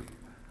you.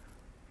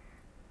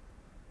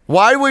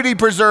 Why would he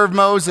preserve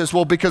Moses?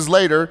 Well, because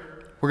later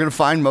we're going to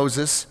find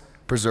Moses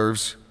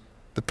preserves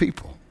the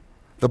people,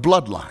 the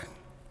bloodline.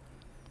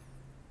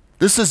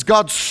 This is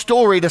God's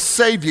story to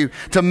save you,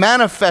 to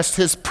manifest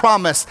his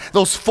promise,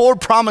 those 4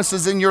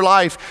 promises in your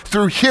life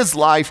through his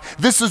life.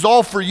 This is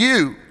all for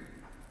you.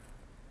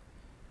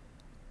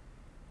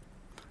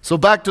 So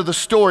back to the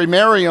story,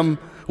 Miriam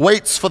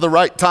waits for the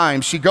right time.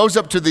 She goes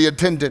up to the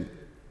attendant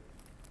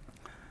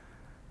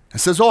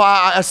and says,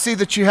 I see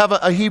that you have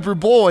a Hebrew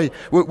boy.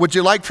 Would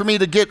you like for me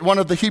to get one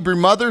of the Hebrew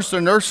mothers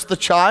to nurse the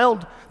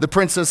child? The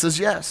princess says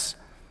yes.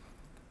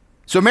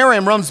 So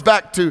Miriam runs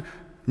back to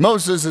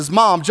Moses'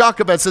 mom,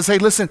 Jochebed, says, hey,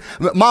 listen,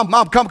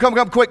 mom, come,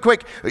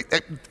 quick.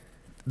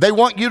 They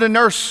want you to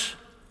nurse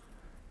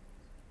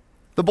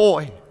the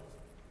boy.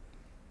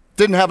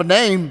 Didn't have a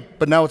name,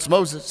 but now it's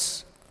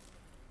Moses.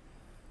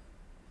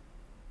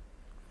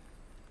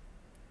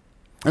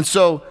 And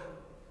so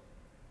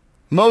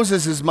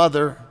Moses'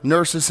 mother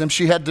nurses him.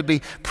 She had to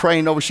be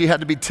praying over. She had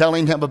to be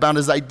telling him about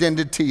his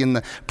identity and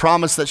the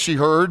promise that she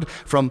heard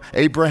from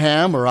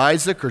Abraham or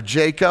Isaac or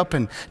Jacob,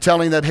 and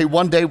telling that, hey,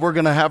 one day we're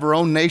going to have our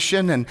own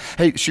nation. And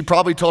hey, she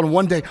probably told him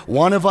one day,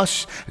 one of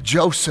us,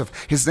 Joseph,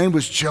 his name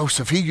was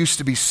Joseph. He used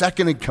to be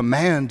second in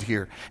command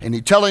here. And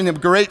he telling him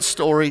great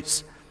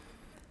stories.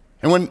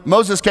 And when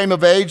Moses came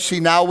of age, he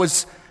now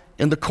was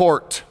in the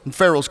court, in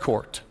Pharaoh's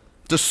court,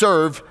 to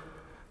serve.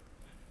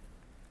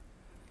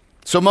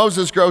 So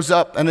Moses grows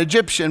up an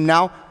Egyptian.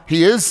 Now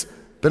he is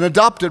been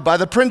adopted by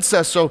the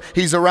princess, so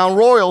he's around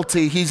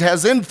royalty. He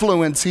has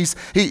influence.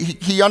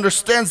 He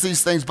understands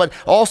these things, but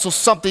also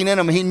something in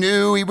him. He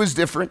knew he was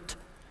different.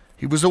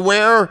 He was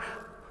aware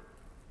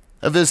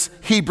of his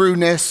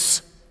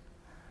Hebrewness.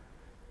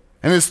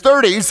 In his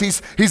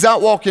 30s, he's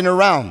out walking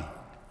around,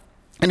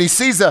 and he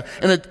sees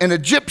an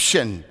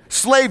Egyptian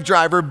slave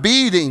driver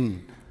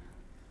beating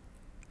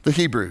the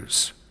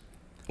Hebrews.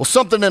 Well,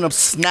 something in him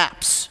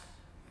snaps.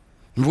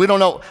 We don't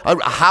know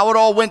how it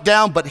all went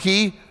down, but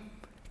he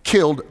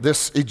killed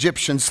this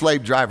Egyptian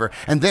slave driver,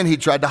 and then he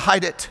tried to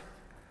hide it.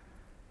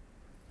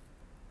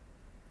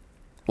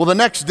 Well, the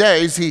next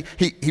days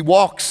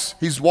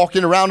he's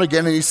walking around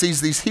again, and he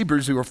sees these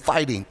Hebrews who are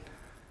fighting.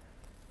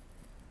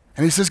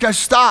 And he says, guys,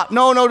 stop.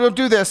 No, don't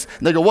do this.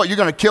 And they go, what, you're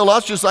going to kill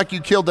us just like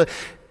you killed the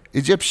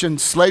Egyptian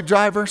slave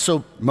driver?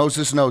 So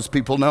Moses knows,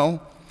 people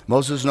know.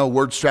 Moses knows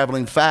words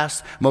traveling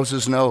fast.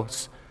 Moses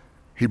knows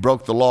he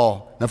broke the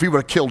law. Now, if he would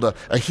have killed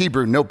a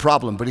Hebrew, no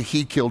problem, but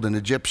he killed an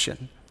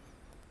Egyptian.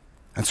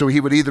 And so he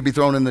would either be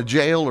thrown into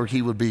jail or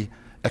he would be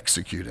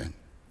executed.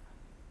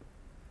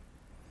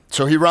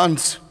 So he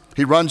runs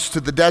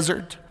to the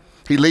desert.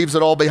 He leaves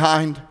it all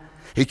behind.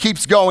 He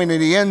keeps going,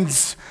 and he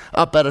ends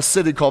up at a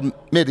city called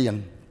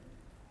Midian,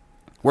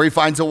 where he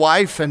finds a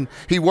wife, and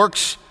he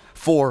works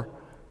for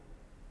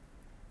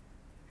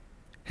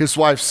his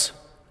wife's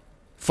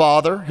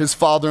father, his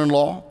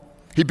father-in-law.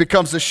 He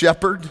becomes a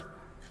shepherd.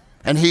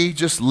 And he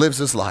just lives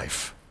his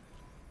life.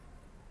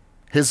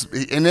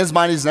 In his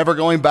mind, he's never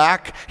going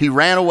back. He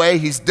ran away.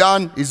 He's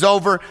done. He's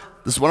over.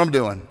 This is what I'm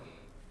doing.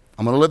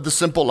 I'm going to live the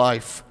simple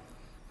life.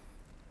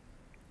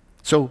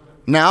 So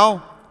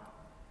now,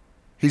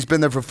 he's been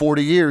there for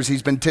 40 years.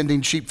 He's been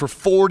tending sheep for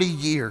 40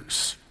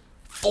 years.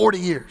 40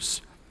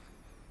 years.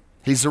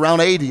 He's around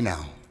 80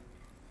 now.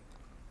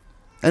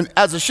 And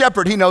as a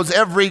shepherd, he knows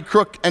every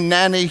crook and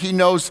nanny. He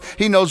knows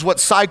what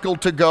cycle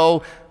to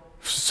go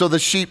so the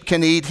sheep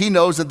can eat. He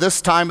knows at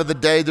this time of the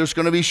day there's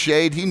going to be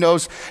shade. He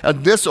knows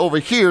this over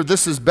here,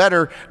 this is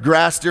better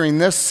grass during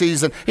this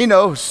season. He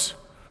knows.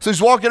 So he's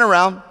walking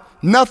around.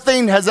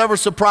 Nothing has ever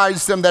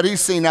surprised him that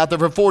he's seen out there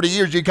for 40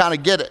 years. You kind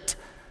of get it.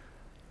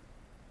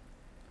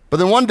 But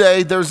then one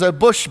day there's a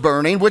bush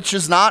burning, which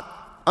is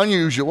not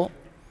unusual.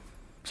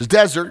 It's a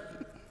desert,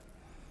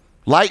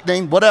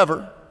 lightning,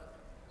 whatever.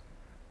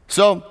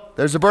 So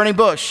there's a burning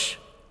bush.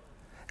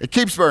 It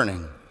keeps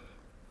burning,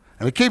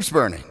 and it keeps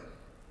burning.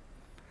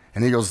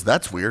 And he goes,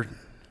 that's weird.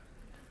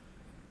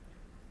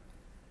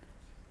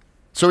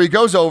 So he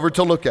goes over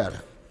to look at it.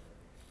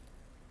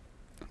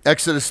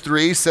 Exodus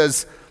 3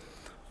 says,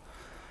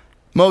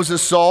 Moses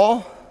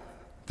saw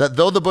that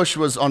though the bush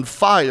was on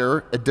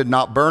fire, it did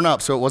not burn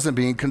up, so it wasn't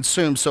being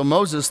consumed. So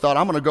Moses thought,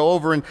 I'm going to go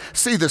over and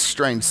see this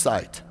strange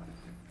sight,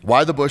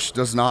 why the bush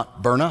does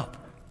not burn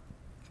up.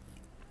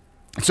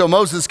 So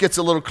Moses gets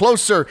a little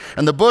closer,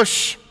 and the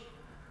bush,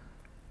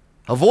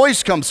 a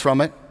voice comes from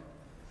it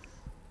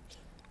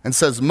and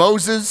says,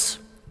 "Moses,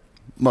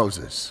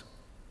 Moses."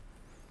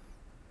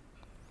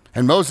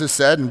 And Moses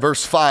said in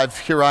verse 5,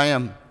 "Here I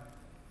am."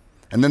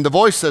 And then the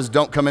voice says,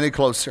 "Don't come any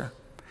closer.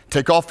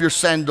 Take off your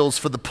sandals,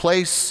 for the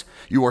place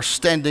you are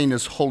standing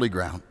is holy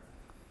ground."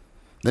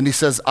 Then he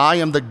says, "I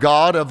am the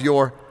God of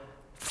your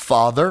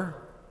father,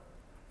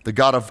 the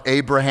God of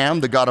Abraham,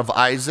 the God of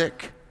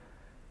Isaac,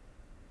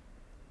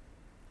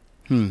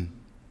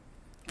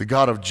 the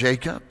God of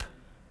Jacob."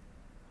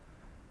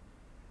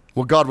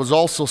 What God was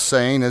also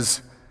saying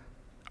is,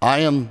 "I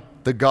am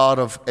the God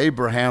of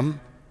Abraham,"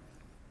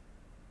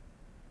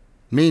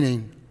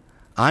 meaning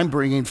I'm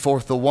bringing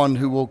forth the one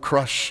who will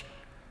crush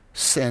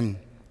sin.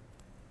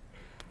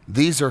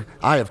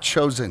 I have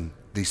chosen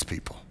these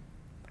people.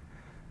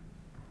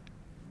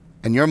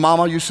 And your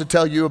mama used to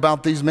tell you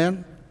about these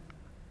men?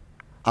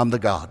 I'm the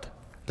God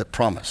that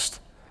promised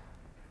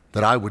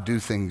that I would do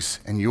things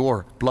in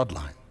your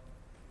bloodline.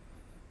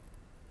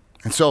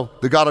 And so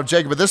the God of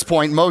Jacob, at this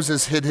point,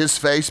 Moses hid his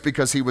face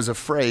because he was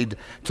afraid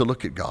to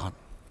look at God.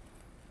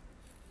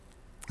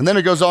 And then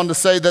it goes on to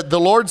say that the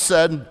Lord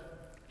said,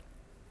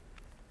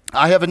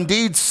 "I have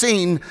indeed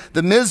seen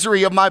the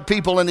misery of my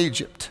people in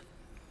Egypt."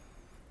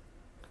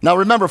 Now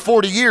remember,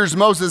 40 years,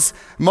 Moses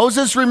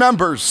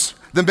remembers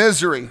the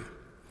misery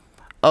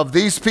of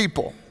these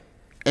people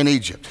in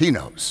Egypt. He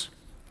knows.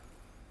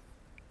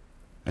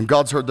 And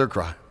God's heard their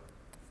cry.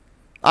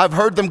 "I've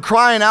heard them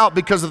crying out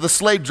because of the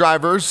slave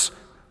drivers,"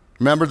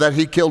 remember, that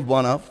he killed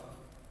one of.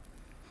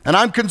 "And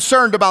I'm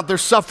concerned about their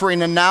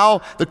suffering, and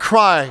now the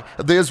cry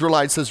of the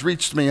Israelites has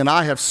reached me, and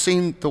I have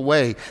seen the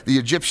way the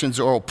Egyptians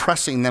are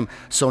oppressing them.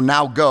 So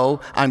now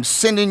go, I'm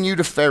sending you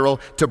to Pharaoh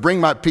to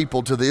bring my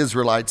people to the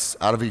Israelites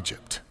out of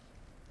Egypt."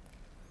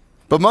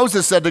 But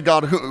Moses said to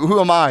God, who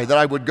am I that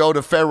I would go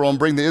to Pharaoh and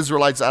bring the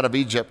Israelites out of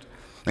Egypt?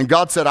 And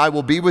God said, "I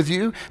will be with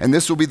you, and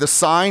this will be the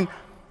sign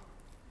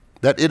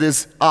that it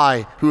is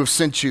I who have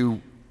sent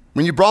you.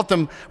 When you brought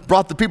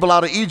the people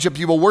out of Egypt,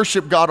 you will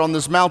worship God on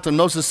this mountain."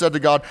 Moses said to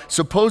God,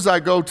 "Suppose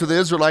I go to the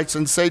Israelites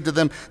and say to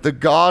them, 'The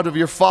God of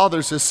your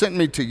fathers has sent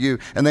me to you,'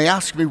 and they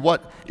ask me,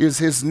 'What is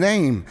his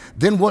name?'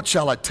 Then what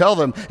shall I tell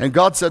them?" And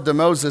God said to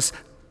Moses,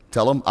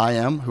 "Tell them I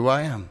am who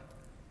I am."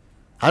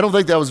 I don't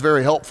think that was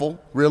very helpful,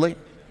 really.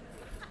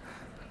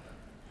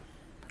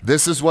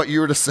 This is what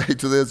you were to say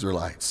to the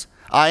Israelites: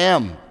 "I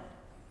am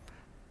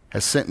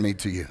has sent me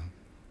to you."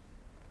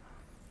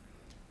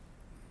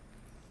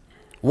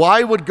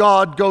 Why would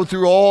God go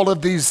through all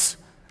of these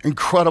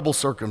incredible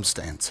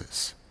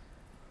circumstances?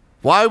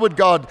 Why would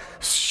God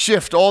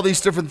shift all these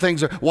different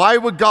things? Why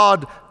would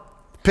God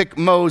pick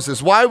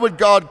Moses? Why would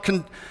God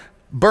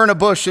burn a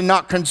bush and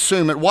not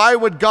consume it? Why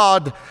would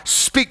God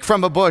speak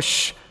from a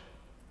bush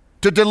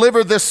to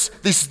deliver this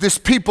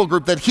people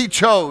group that he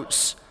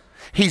chose?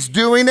 He's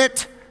doing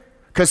it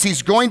because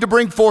he's going to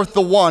bring forth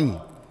the one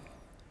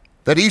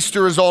that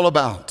Easter is all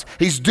about.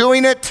 He's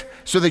doing it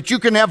so that you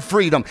can have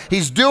freedom.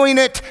 He's doing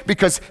it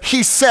because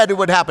he said it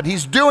would happen.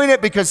 He's doing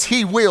it because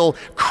he will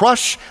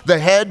crush the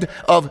head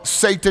of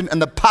Satan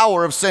and the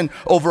power of sin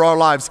over our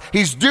lives.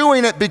 He's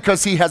doing it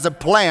because he has a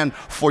plan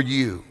for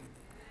you.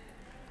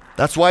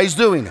 That's why he's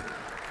doing it.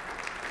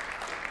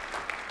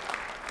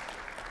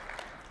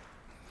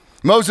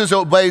 Moses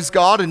obeys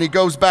God and he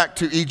goes back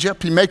to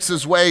Egypt. He makes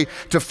his way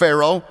to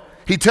Pharaoh.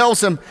 He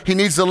tells him he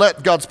needs to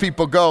let God's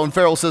people go, and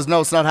Pharaoh says, "No,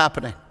 it's not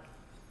happening."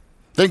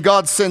 Then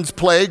God sends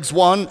plagues,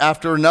 one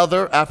after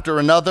another,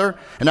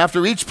 and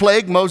after each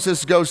plague,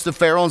 Moses goes to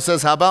Pharaoh and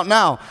says, "How about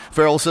now?"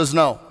 Pharaoh says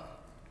no.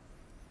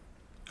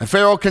 And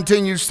Pharaoh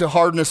continues to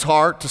harden his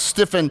heart, to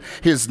stiffen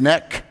his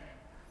neck,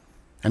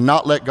 and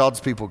not let God's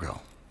people go.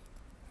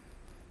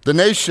 The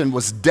nation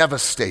was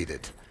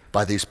devastated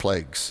by these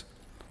plagues.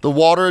 The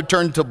water had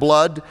turned to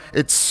blood.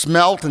 It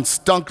smelt and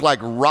stunk like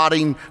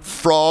rotting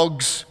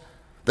frogs.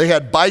 They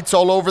had bites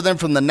all over them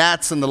from the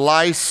gnats and the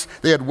lice.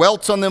 They had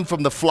welts on them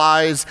from the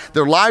flies.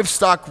 Their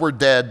livestock were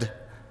dead.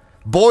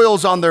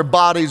 Boils on their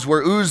bodies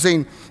were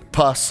oozing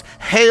pus.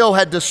 Hail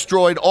had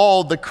destroyed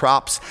all the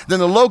crops. Then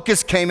the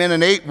locust came in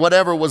and ate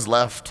whatever was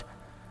left.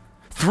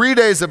 3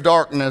 days of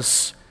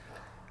darkness,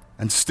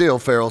 and still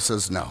Pharaoh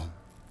says no.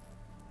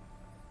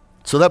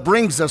 So that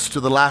brings us to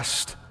the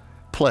last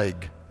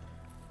plague.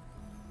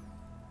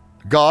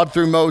 God,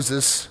 through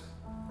Moses,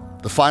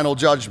 the final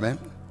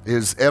judgment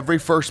is every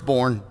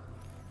firstborn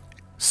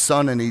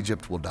son in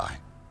Egypt will die.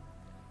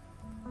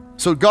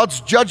 So God's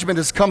judgment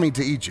is coming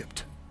to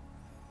Egypt.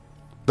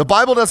 The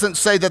Bible doesn't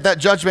say that that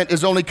judgment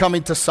is only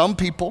coming to some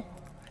people.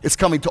 It's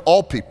coming to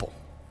all people.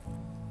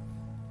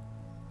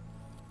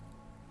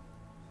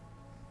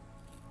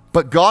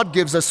 But God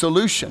gives a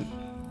solution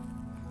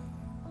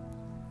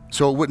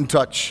so it wouldn't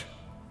touch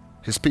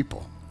his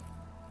people.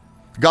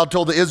 God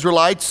told the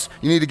Israelites,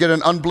 you need to get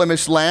an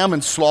unblemished lamb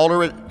and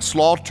slaughter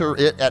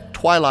it at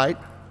twilight.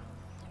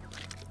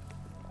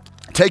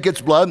 Take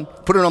its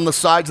blood, put it on the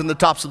sides and the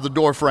tops of the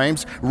door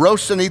frames,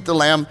 roast and eat the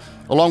lamb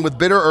along with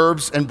bitter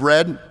herbs and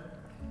bread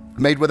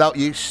made without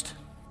yeast.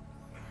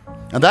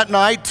 And that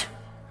night,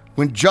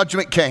 when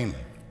judgment came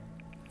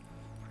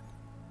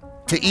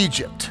to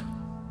Egypt,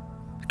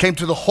 it came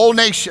to the whole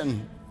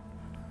nation,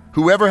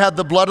 whoever had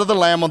the blood of the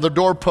lamb on the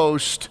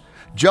doorpost,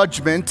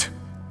 judgment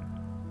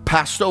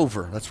passed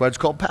over. That's why it's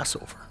called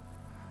Passover.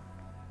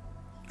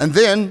 And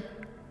then,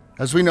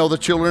 as we know, the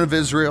children of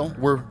Israel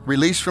were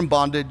released from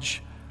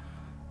bondage.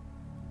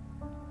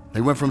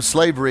 They went from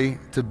slavery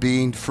to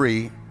being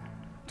free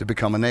to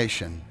become a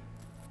nation.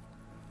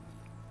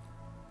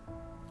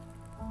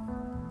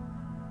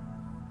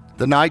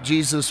 The night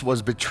Jesus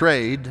was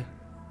betrayed,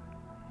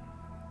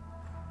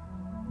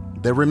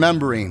 they're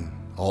remembering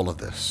all of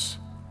this.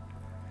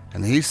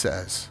 And he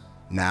says,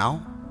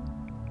 now,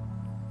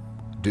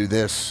 do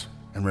this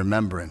in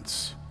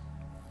remembrance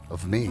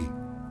of me.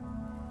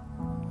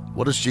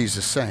 What is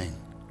Jesus saying?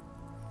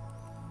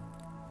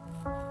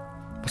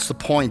 What's the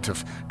point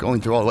of going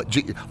through all what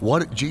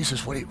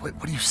Jesus, what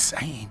are you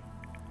saying?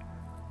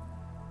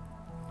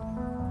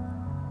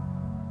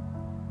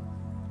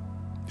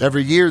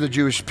 Every year the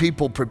Jewish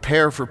people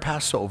prepare for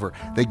Passover.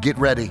 They get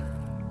ready.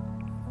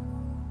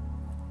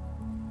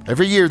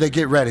 Every year they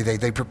get ready.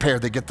 They prepare.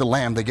 They get the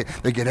lamb. They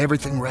get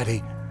everything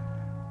ready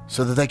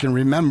so that they can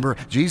remember.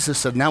 Jesus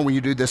said, now when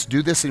you do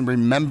this in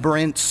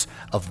remembrance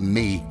of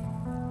me.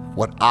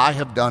 What I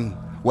have done,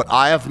 what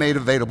I have made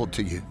available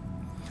to you.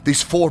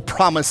 These 4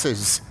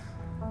 promises,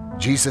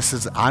 Jesus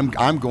says,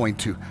 I'm going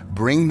to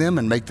bring them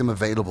and make them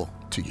available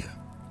to you.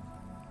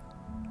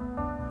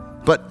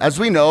 But as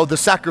we know, the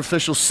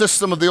sacrificial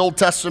system of the Old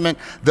Testament,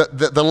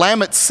 the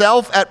lamb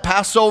itself at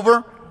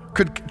Passover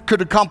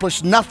could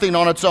accomplish nothing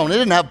on its own. It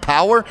didn't have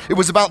power. It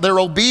was about their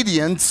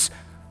obedience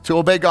to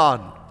obey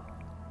God.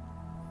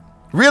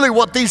 Really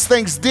what these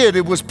things did,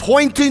 it was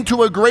pointing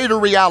to a greater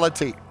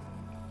reality.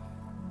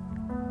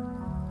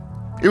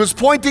 It was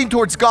pointing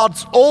towards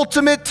God's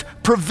ultimate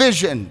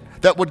provision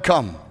that would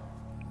come.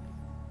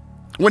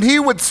 When he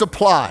would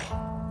supply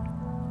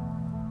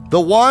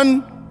the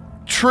one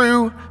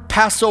true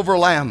Passover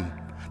lamb,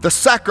 the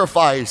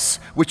sacrifice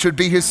which would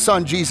be his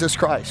son, Jesus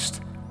Christ.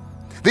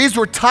 These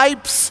were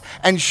types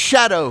and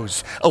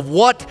shadows of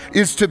what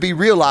is to be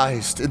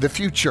realized in the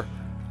future.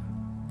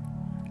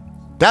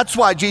 That's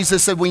why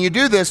Jesus said, when you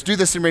do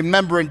this in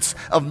remembrance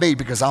of me,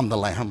 because I'm the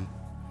lamb.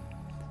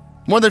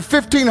 More than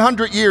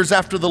 1,500 years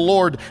after the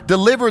Lord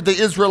delivered the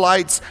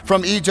Israelites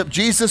from Egypt,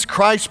 Jesus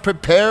Christ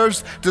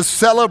prepares to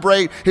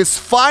celebrate his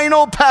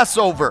final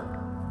Passover.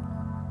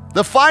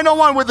 The final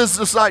one with his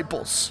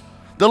disciples.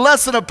 The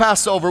lesson of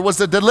Passover was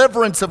the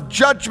deliverance of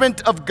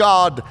judgment of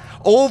God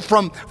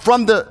from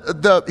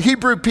the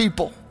Hebrew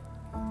people.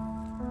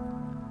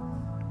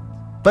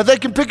 But they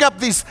can pick up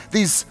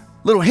these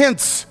little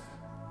hints.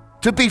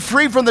 To be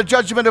free from the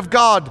judgment of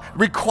God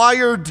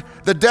required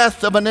the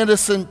death of an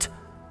innocent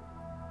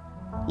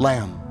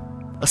lamb,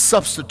 a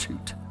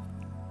substitute.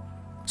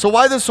 So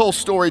why this whole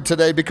story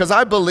today? Because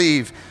I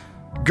believe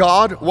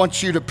God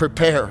wants you to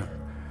prepare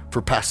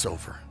for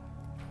Passover.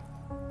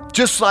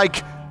 Just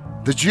like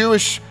the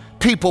Jewish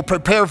people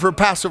prepare for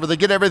Passover, they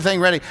get everything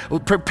ready.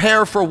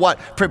 Prepare for what?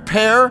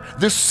 Prepare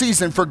this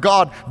season for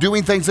God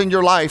doing things in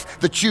your life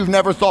that you've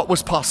never thought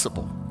was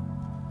possible.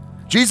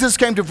 Jesus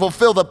came to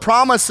fulfill the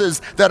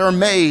promises that are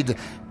made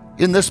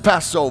in this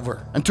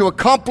Passover. And to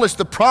accomplish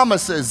the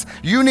promises,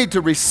 you need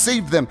to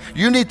receive them.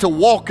 You need to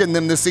walk in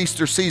them this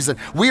Easter season.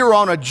 We are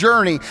on a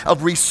journey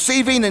of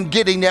receiving and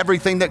getting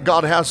everything that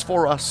God has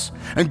for us.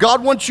 And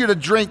God wants you to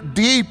drink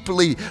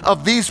deeply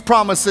of these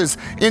promises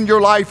in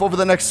your life over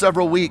the next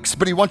several weeks,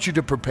 but he wants you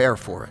to prepare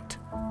for it.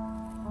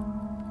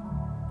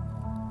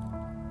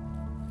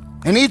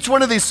 And each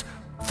one of these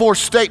 4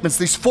 statements,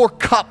 these 4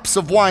 cups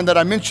of wine that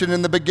I mentioned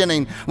in the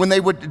beginning, when they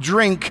would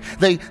drink,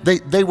 they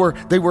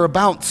were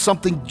about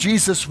something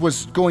Jesus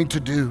was going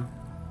to do.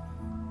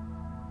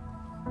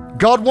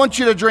 God wants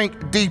you to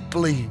drink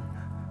deeply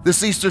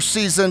this Easter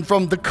season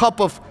from the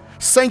cup of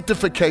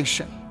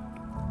sanctification,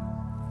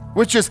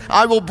 which is,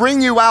 I will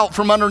bring you out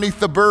from underneath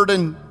the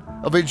burden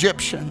of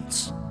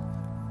Egyptians.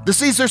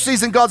 This Easter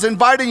season, God's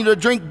inviting you to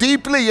drink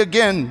deeply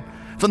again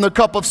from the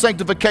cup of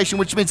sanctification,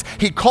 which means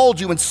he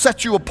called you and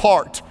set you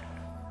apart.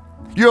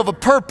 You have a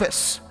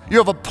purpose. You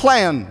have a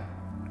plan.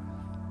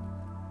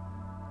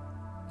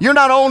 You're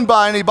not owned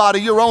by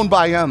anybody. You're owned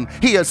by him.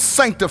 He has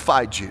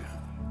sanctified you.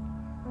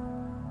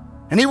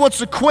 And he wants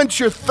to quench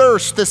your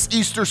thirst this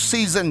Easter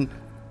season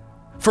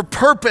for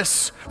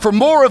purpose, for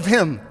more of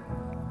him.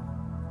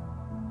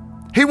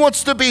 He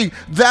wants to be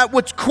that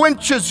which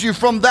quenches you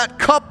from that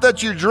cup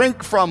that you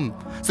drink from,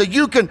 so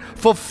you can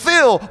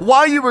fulfill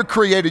why you were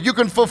created. You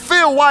can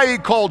fulfill why he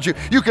called you.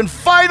 You can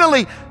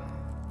finally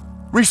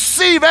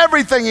receive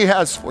everything he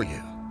has for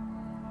you.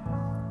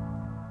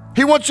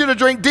 He wants you to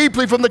drink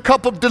deeply from the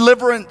cup of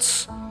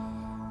deliverance,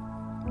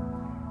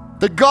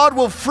 that God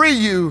will free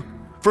you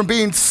from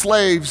being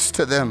slaves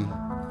to them.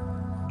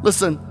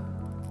 Listen,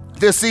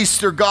 this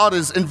Easter, God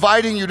is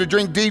inviting you to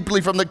drink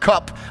deeply from the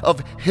cup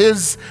of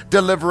his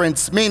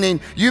deliverance, meaning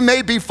you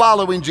may be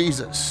following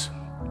Jesus,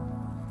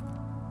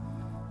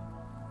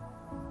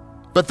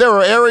 but there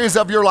are areas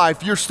of your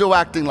life you're still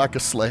acting like a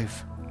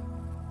slave.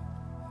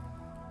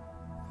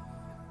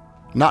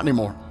 Not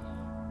anymore.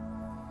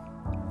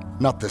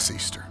 Not this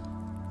Easter.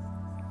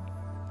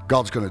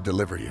 God's going to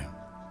deliver you.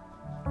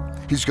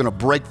 He's going to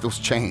break those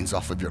chains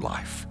off of your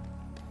life.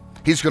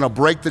 He's going to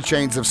break the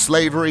chains of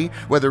slavery,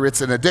 whether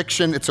it's an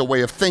addiction, it's a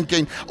way of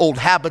thinking, old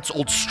habits,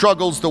 old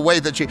struggles, the way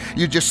that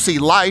you just see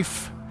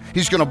life.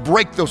 He's going to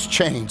break those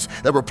chains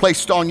that were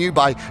placed on you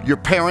by your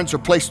parents, or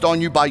placed on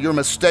you by your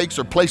mistakes,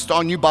 or placed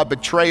on you by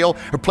betrayal,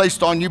 or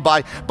placed on you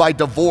by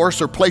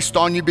divorce, or placed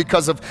on you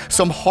because of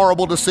some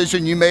horrible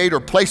decision you made, or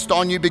placed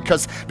on you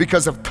because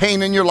of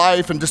pain in your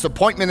life and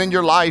disappointment in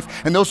your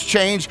life. And those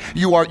chains,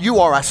 you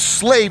are a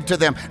slave to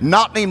them.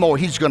 Not anymore.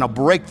 He's going to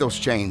break those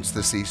chains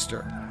this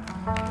Easter.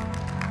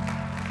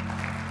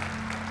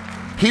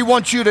 He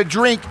wants you to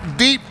drink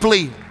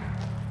deeply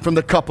from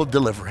the cup of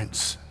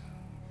deliverance.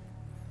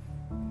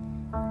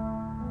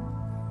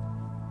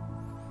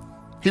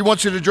 He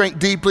wants you to drink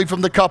deeply from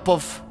the cup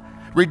of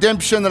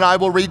redemption, that I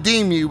will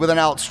redeem you with an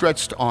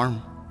outstretched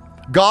arm.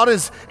 God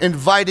is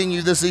inviting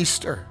you this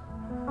Easter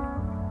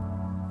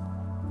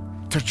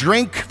to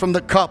drink from the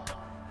cup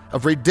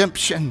of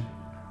redemption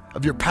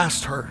of your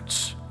past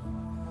hurts,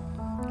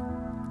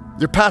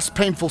 your past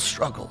painful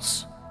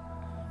struggles,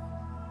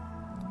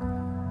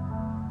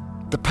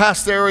 the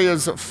past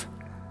areas of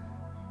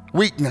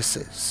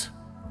weaknesses,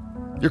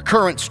 your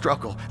current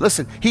struggle.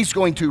 Listen, he's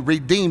going to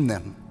redeem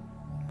them.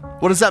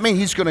 What does that mean?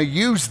 He's going to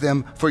use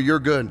them for your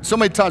good. So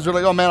many times we're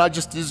like, oh man, I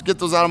just get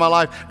those out of my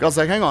life. God's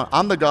like, hang on,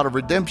 I'm the God of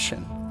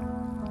redemption.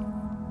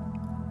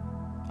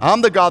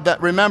 I'm the God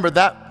that, remember,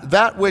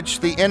 that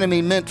which the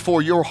enemy meant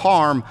for your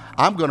harm,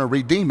 I'm going to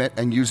redeem it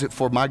and use it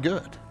for my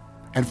good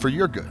and for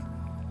your good.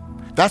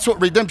 That's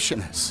what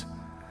redemption is.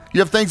 You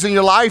have things in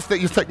your life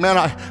that you think, man,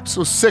 I'm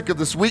so sick of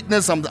this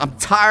weakness. I'm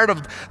tired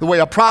of the way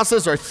I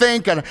process or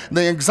think, and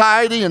the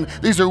anxiety, and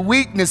these are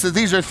weaknesses,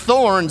 these are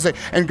thorns.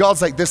 And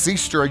God's like, this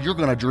Easter, you're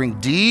going to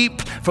drink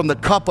deep from the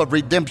cup of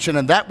redemption,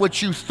 and that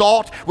which you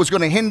thought was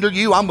going to hinder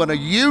you, I'm going to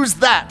use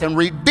that and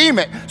redeem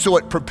it so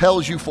it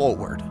propels you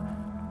forward.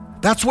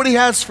 That's what he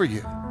has for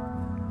you.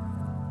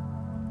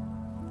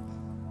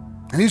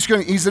 And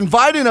he's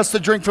inviting us to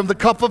drink from the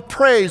cup of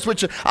praise,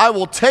 which I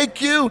will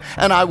take you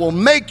and I will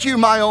make you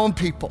my own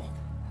people.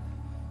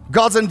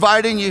 God's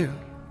inviting you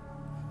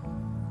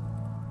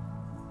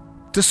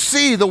to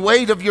see the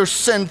weight of your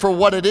sin for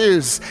what it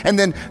is, and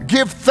then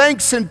give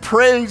thanks and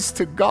praise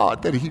to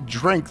God that he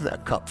drank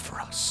that cup for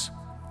us.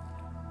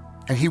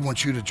 And he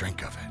wants you to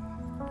drink of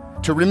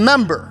it, to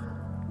remember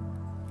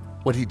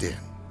what he did.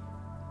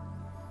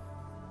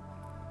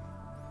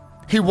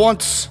 He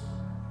wants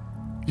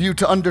you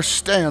to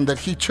understand that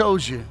he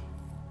chose you.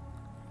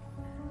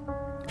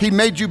 He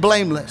made you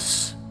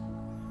blameless.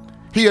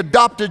 He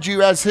adopted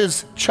you as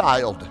his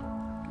child.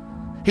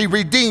 He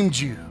redeemed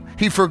you.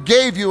 He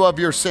forgave you of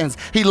your sins.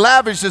 He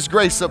lavished his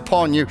grace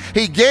upon you.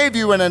 He gave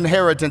you an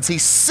inheritance. He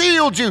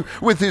sealed you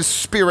with his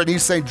spirit.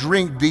 He's saying,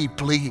 drink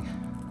deeply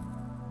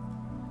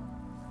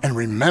and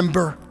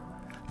remember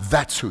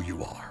that's who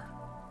you are.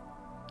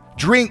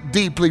 Drink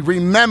deeply.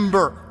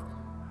 Remember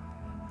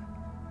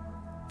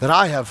that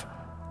I have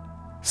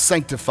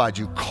sanctified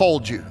you,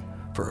 called you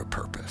for a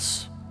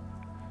purpose.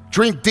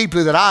 Drink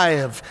deeply that I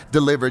have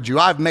delivered you.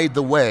 I've made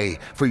the way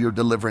for your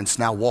deliverance.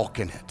 Now walk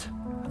in it.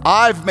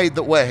 I've made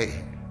the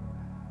way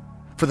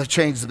for the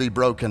chains to be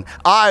broken.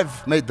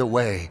 I've made the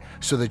way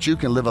so that you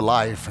can live a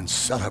life and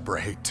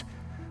celebrate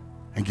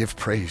and give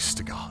praise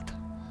to God.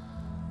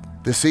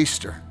 This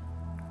Easter,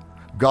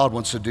 God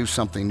wants to do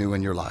something new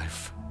in your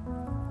life.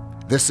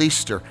 This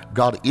Easter,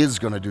 God is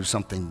going to do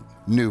something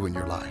new in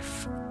your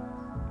life.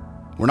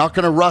 We're not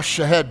going to rush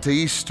ahead to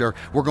Easter.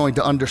 We're going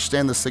to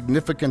understand the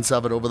significance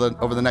of it over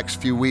the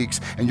next few weeks.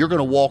 And you're going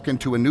to walk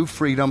into a new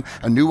freedom,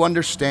 a new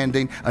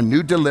understanding, a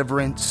new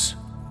deliverance.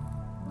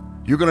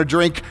 You're going to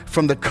drink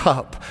from the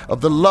cup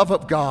of the love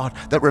of God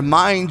that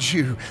reminds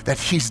you that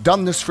he's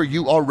done this for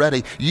you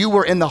already. You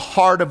were in the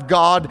heart of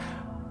God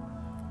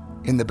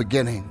in the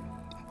beginning.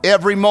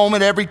 Every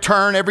moment, every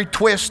turn, every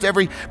twist,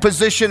 every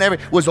position,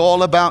 was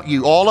all about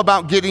you, all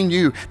about getting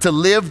you to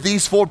live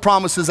these 4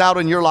 promises out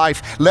in your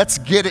life. Let's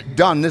get it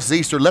done this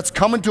Easter. Let's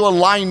come into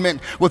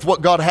alignment with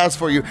what God has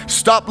for you.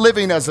 Stop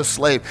living as a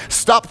slave.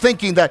 Stop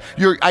thinking that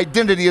your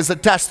identity is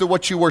attached to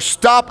what you were.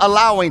 Stop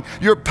allowing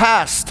your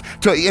past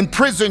to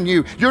imprison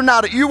you. You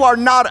are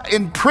not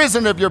in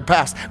prison of your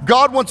past.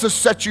 God wants to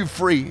set you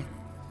free.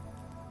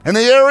 And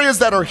the areas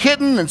that are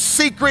hidden and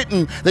secret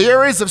and the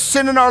areas of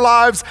sin in our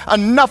lives,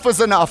 enough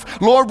is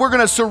enough. Lord, we're going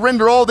to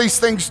surrender all these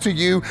things to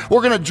you. We're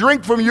going to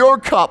drink from your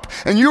cup,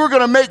 and you are going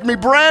to make me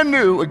brand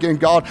new again,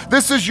 God.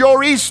 This is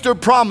your Easter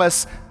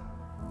promise.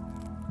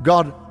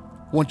 God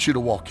wants you to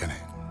walk in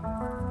it.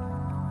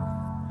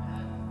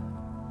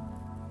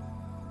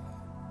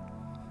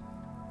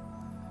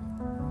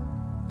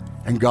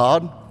 And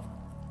God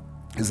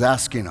is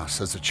asking us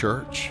as a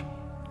church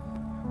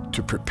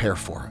to prepare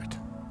for it.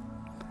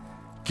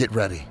 Get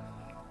ready.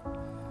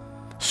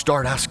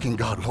 Start asking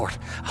God, Lord,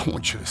 I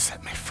want you to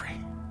set me free.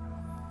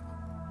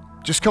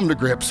 Just come to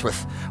grips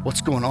with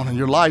what's going on in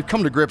your life.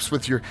 Come to grips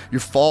with your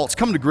faults.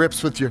 Come to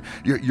grips with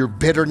your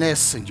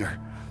bitterness and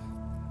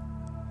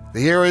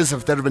the areas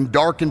that have been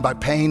darkened by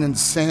pain and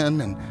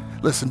sin. And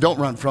listen, don't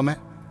run from it.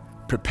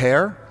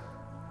 Prepare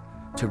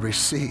to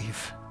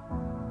receive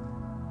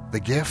the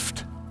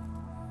gift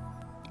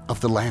of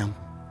the Lamb,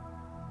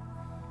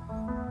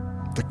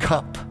 the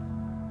cup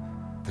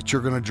that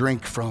you're going to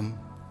drink from,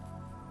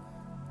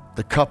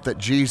 the cup that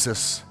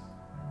Jesus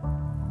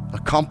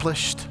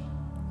accomplished.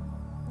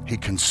 He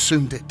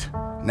consumed it.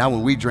 Now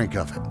when we drink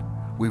of it,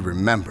 we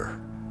remember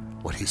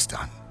what he's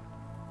done.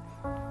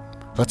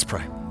 Let's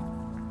pray.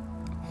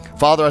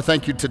 Father, I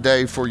thank you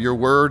today for your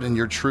word and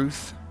your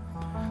truth.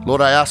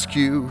 Lord, I ask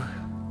you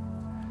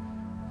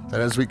that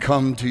as we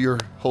come to your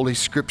holy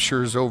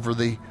scriptures over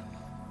the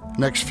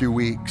next few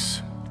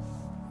weeks,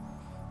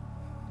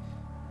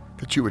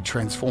 that you would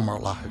transform our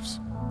lives.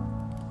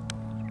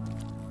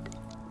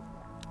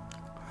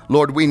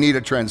 Lord, we need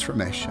a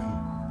transformation.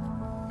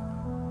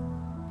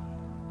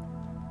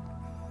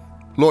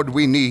 Lord,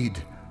 we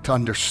need to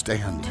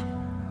understand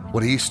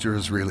what Easter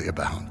is really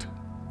about.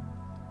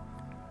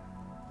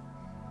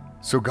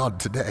 So God,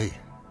 today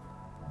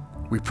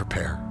we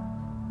prepare.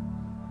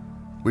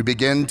 We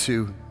begin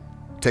to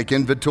take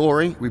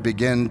inventory. We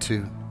begin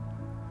to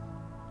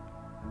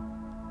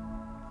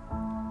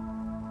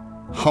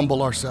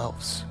humble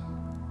ourselves.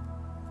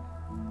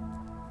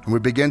 And we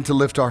begin to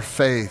lift our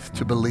faith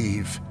to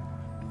believe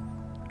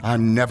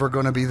I'm never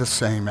going to be the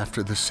same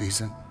after this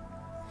season.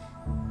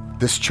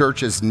 This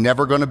church is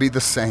never going to be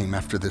the same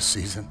after this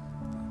season.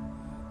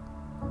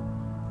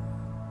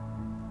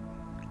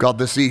 God,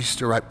 this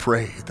Easter, I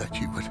pray that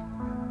you would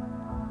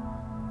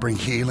bring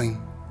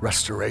healing,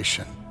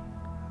 restoration,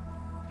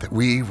 that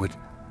we would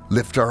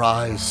lift our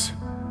eyes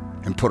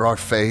and put our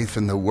faith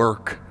in the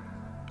work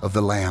of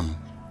the Lamb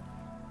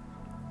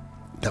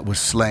that was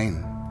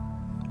slain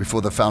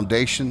before the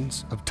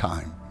foundations of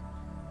time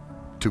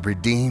to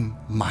redeem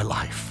my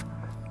life.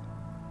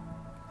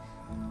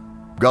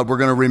 God, we're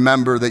going to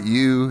remember that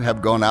you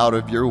have gone out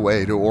of your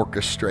way to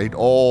orchestrate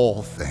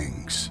all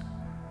things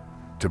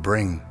to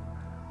bring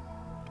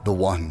the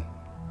one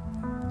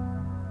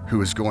who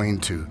is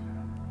going to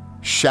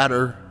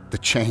shatter the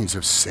chains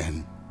of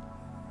sin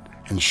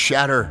and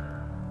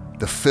shatter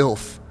the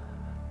filth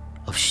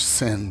of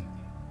sin.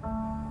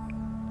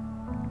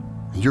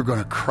 And you're going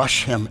to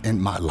crush him in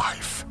my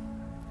life.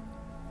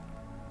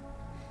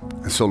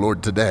 And so,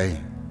 Lord, today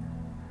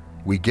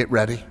we get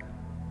ready,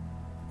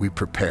 we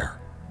prepare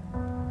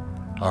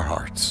our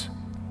hearts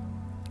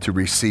to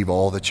receive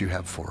all that you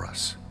have for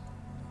us.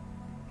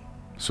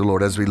 So,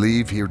 Lord, as we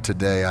leave here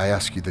today, I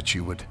ask you that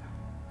you would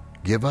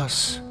give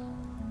us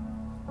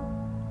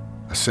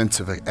a sense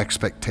of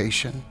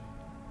expectation,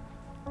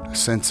 a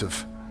sense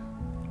of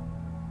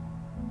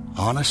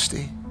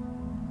honesty,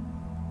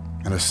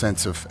 and a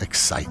sense of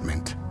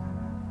excitement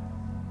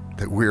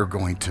that we're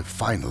going to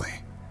finally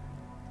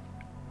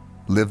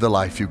live the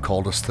life you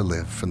called us to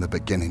live from the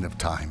beginning of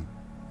time.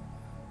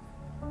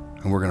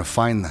 And we're going to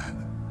find that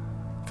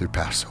through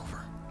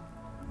Passover.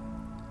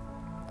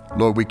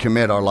 Lord, we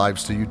commit our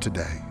lives to you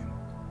today.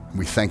 And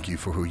we thank you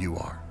for who you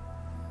are.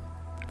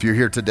 If you're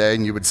here today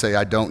and you would say,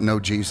 I don't know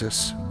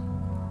Jesus.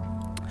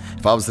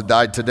 If I was to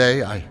die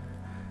today,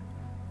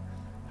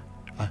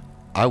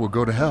 I will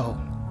go to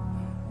hell.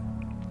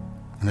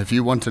 And if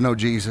you want to know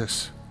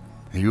Jesus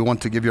and you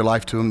want to give your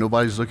life to him,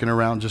 nobody's looking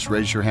around, just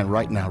raise your hand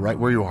right now, right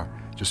where you are.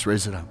 Just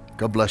raise it up.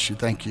 God bless you.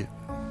 Thank you.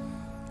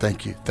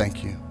 Thank you.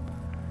 Thank you.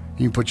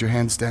 You can put your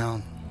hands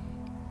down.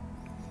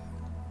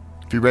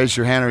 If you raised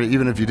your hand, or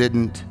even if you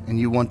didn't, and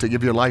you want to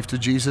give your life to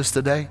Jesus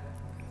today,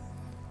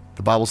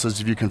 the Bible says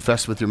if you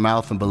confess with your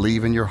mouth and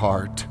believe in your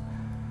heart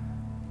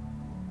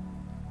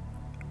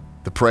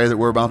the prayer that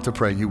we're about to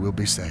pray, you will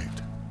be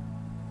saved.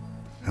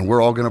 And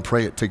we're all going to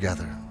pray it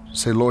together.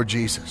 Say, Lord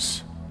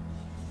Jesus,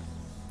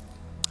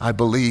 I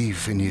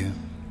believe in you.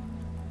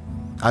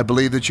 I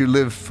believe that you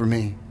lived for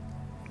me.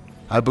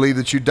 I believe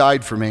that you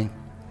died for me.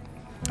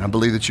 I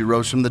believe that you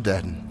rose from the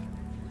dead.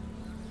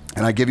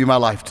 And I give you my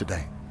life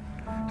today.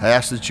 I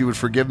ask that you would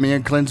forgive me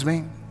and cleanse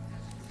me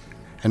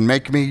and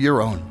make me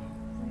your own.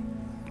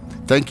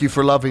 Thank you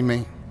for loving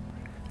me.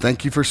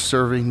 Thank you for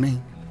serving me.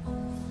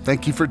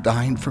 Thank you for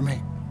dying for me.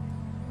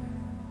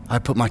 I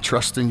put my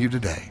trust in you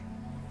today.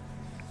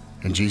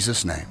 In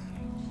Jesus' name,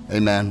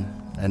 amen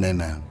and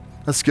amen.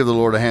 Let's give the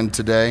Lord a hand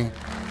today.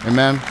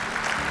 Amen.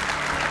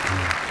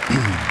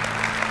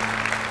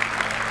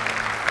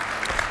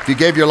 If you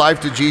gave your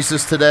life to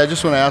Jesus today, I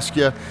just want to ask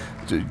you,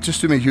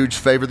 just do me a huge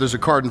favor. There's a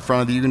card in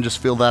front of you. You can just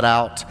fill that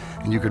out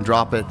and you can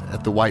drop it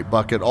at the white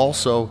bucket.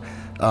 Also,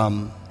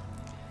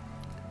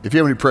 if you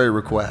have any prayer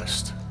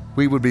requests,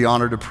 we would be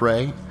honored to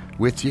pray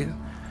with you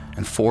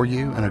and for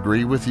you and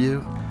agree with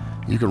you.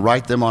 You can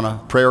write them on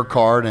a prayer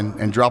card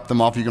and drop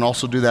them off. You can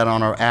also do that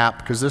on our app,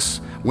 because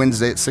this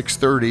Wednesday at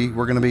 6:30,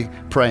 we're going to be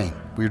praying.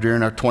 We're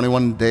doing our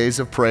 21 days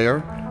of prayer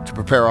to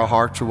prepare our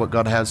hearts for what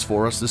God has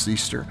for us this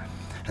Easter.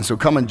 And so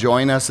come and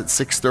join us at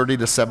 6:30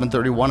 to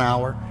 7:30, 1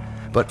 hour.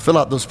 But fill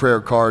out those prayer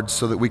cards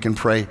so that we can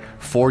pray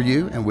for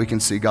you and we can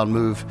see God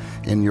move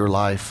in your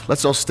life.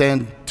 Let's all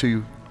stand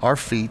to our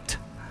feet.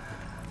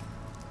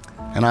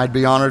 And I'd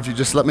be honored if you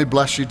just let me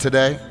bless you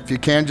today. If you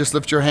can, just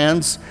lift your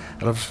hands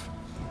out of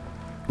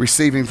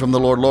receiving from the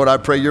Lord. Lord, I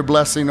pray your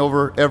blessing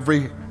over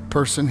every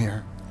person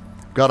here.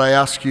 God, I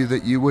ask you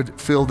that you would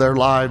fill their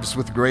lives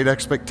with great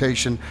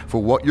expectation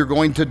for what you're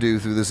going to do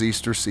through this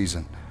Easter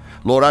season.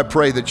 Lord, I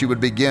pray that you would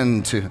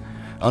begin to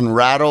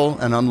unrattle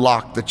and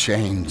unlock the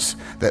chains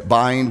that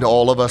bind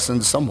all of us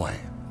in some way.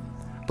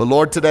 But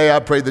Lord, today I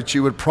pray that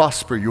you would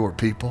prosper your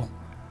people,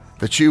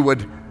 that you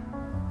would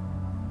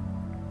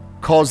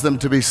cause them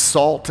to be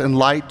salt and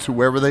light to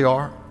wherever they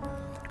are.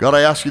 God,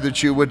 I ask you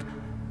that you would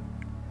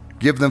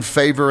give them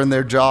favor in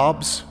their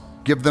jobs,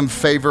 give them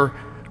favor,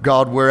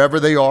 God, wherever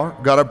they are.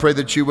 God, I pray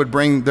that you would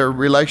bring their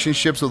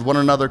relationships with one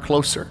another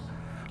closer.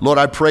 Lord,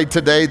 I pray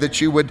today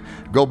that you would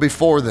go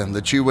before them,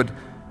 that you would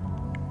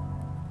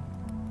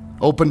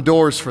open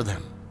doors for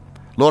them.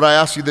 Lord, I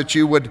ask you that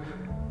you would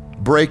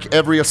break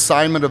every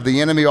assignment of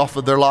the enemy off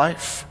of their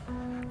life.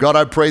 God,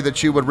 I pray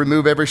that you would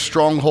remove every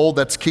stronghold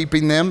that's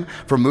keeping them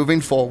from moving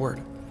forward.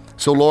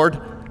 So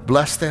Lord,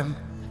 bless them,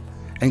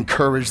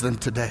 encourage them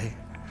today.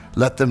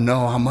 Let them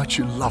know how much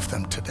you love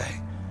them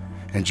today.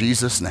 In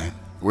Jesus' name.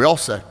 We all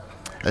say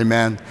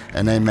amen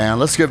and amen.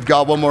 Let's give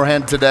God one more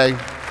hand today.